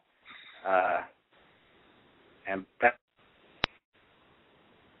ball. And that.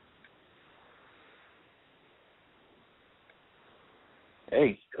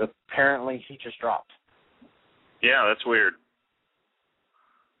 Hey, apparently he just dropped. Yeah, that's weird.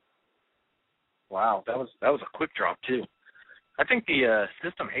 Wow, that was a quick drop too. I think the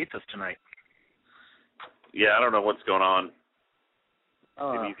system hates us tonight. Yeah, I don't know what's going on.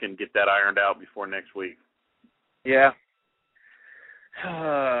 Maybe you can get that ironed out before next week. Yeah.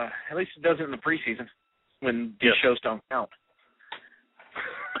 At least it does it in the preseason when these shows don't count.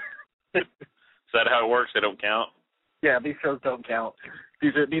 Is that how it works? They don't count? Yeah, these shows don't count.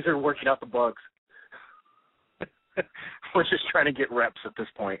 These are working out the bugs. We're just trying to get reps at this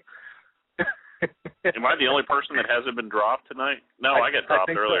point. Am I the only person that hasn't been dropped tonight? No, I got dropped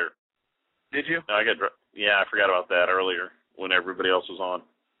earlier. So. Did you? No, I got dropped. Yeah, I forgot about that earlier when everybody else was on.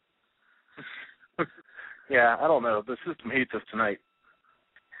 Yeah, I don't know. The system hates us tonight.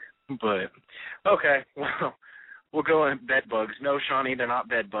 But, okay, well, we'll go in bed bugs. No, Shawnee, they're not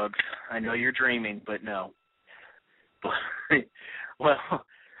bed bugs. I know you're dreaming, but no. Well,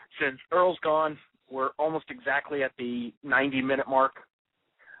 since Earl's gone, we're almost exactly at the 90-minute mark.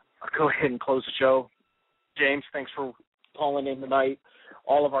 I'll go ahead and close the show. James, thanks for calling in tonight.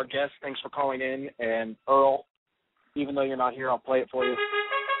 All of our guests, thanks for calling in. And Earl, even though you're not here, I'll play it for you.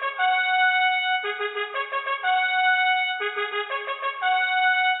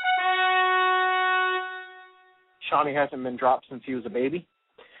 Shawnee hasn't been dropped since he was a baby,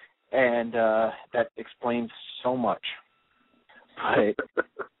 and that explains so much. But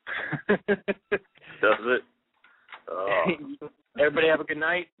does it? Oh. Everybody have a good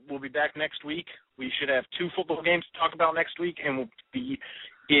night. We'll be back next week. We should have 2 football games to talk about next week, and we'll be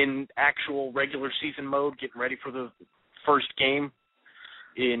in actual regular season mode, getting ready for the first game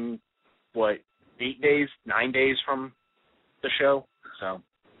in, 8 days, 9 days from the show. So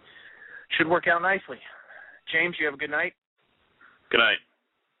should work out nicely. James, you have a good night. Good night.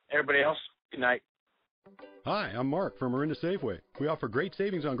 Everybody else, good night. Hi, I'm Mark from Marinda Safeway. We offer great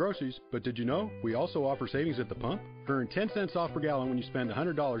savings on groceries, but did you know we also offer savings at the pump? Earn 10 cents off per gallon when you spend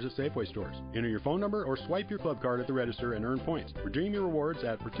 $100 at Safeway stores. Enter your phone number or swipe your club card at the register and earn points. Redeem your rewards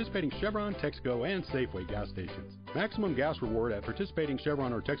at participating Chevron, Texaco, and Safeway gas stations. Maximum gas reward at participating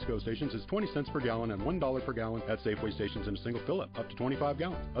Chevron or Texaco stations is 20 cents per gallon and $1 per gallon at Safeway stations in a single fill-up, up to 25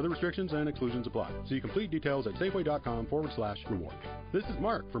 gallons. Other restrictions and exclusions apply. See complete details at safeway.com/reward. This is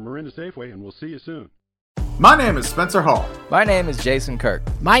Mark from Marinda Safeway, and we'll see you soon. My name is Spencer Hall. My name is Jason Kirk.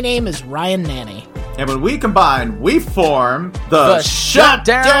 My name is Ryan Nanny. And when we combine, we form the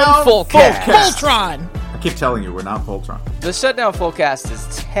Shutdown Fullcast. Voltron! I keep telling you, we're not Voltron. The Shutdown Fullcast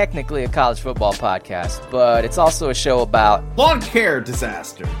is technically a college football podcast, but it's also a show about lawn care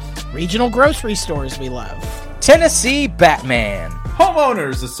disasters, regional grocery stores we love, Tennessee Batman,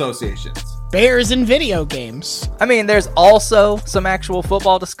 homeowners associations, bears and video games. I mean, there's also some actual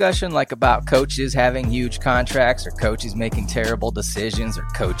football discussion, like about coaches having huge contracts, or coaches making terrible decisions, or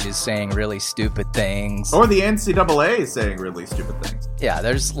coaches saying really stupid things. Or the NCAA saying really stupid things. Yeah,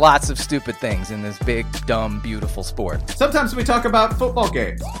 there's lots of stupid things in this big, dumb, beautiful sport. Sometimes we talk about football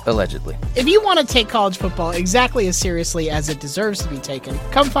games. Allegedly. If you want to take college football exactly as seriously as it deserves to be taken,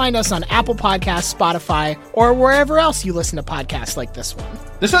 come find us on Apple Podcasts, Spotify, or wherever else you listen to podcasts like this one.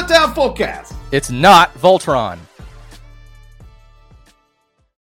 The Shutdown Fullcast. It's not Voltron.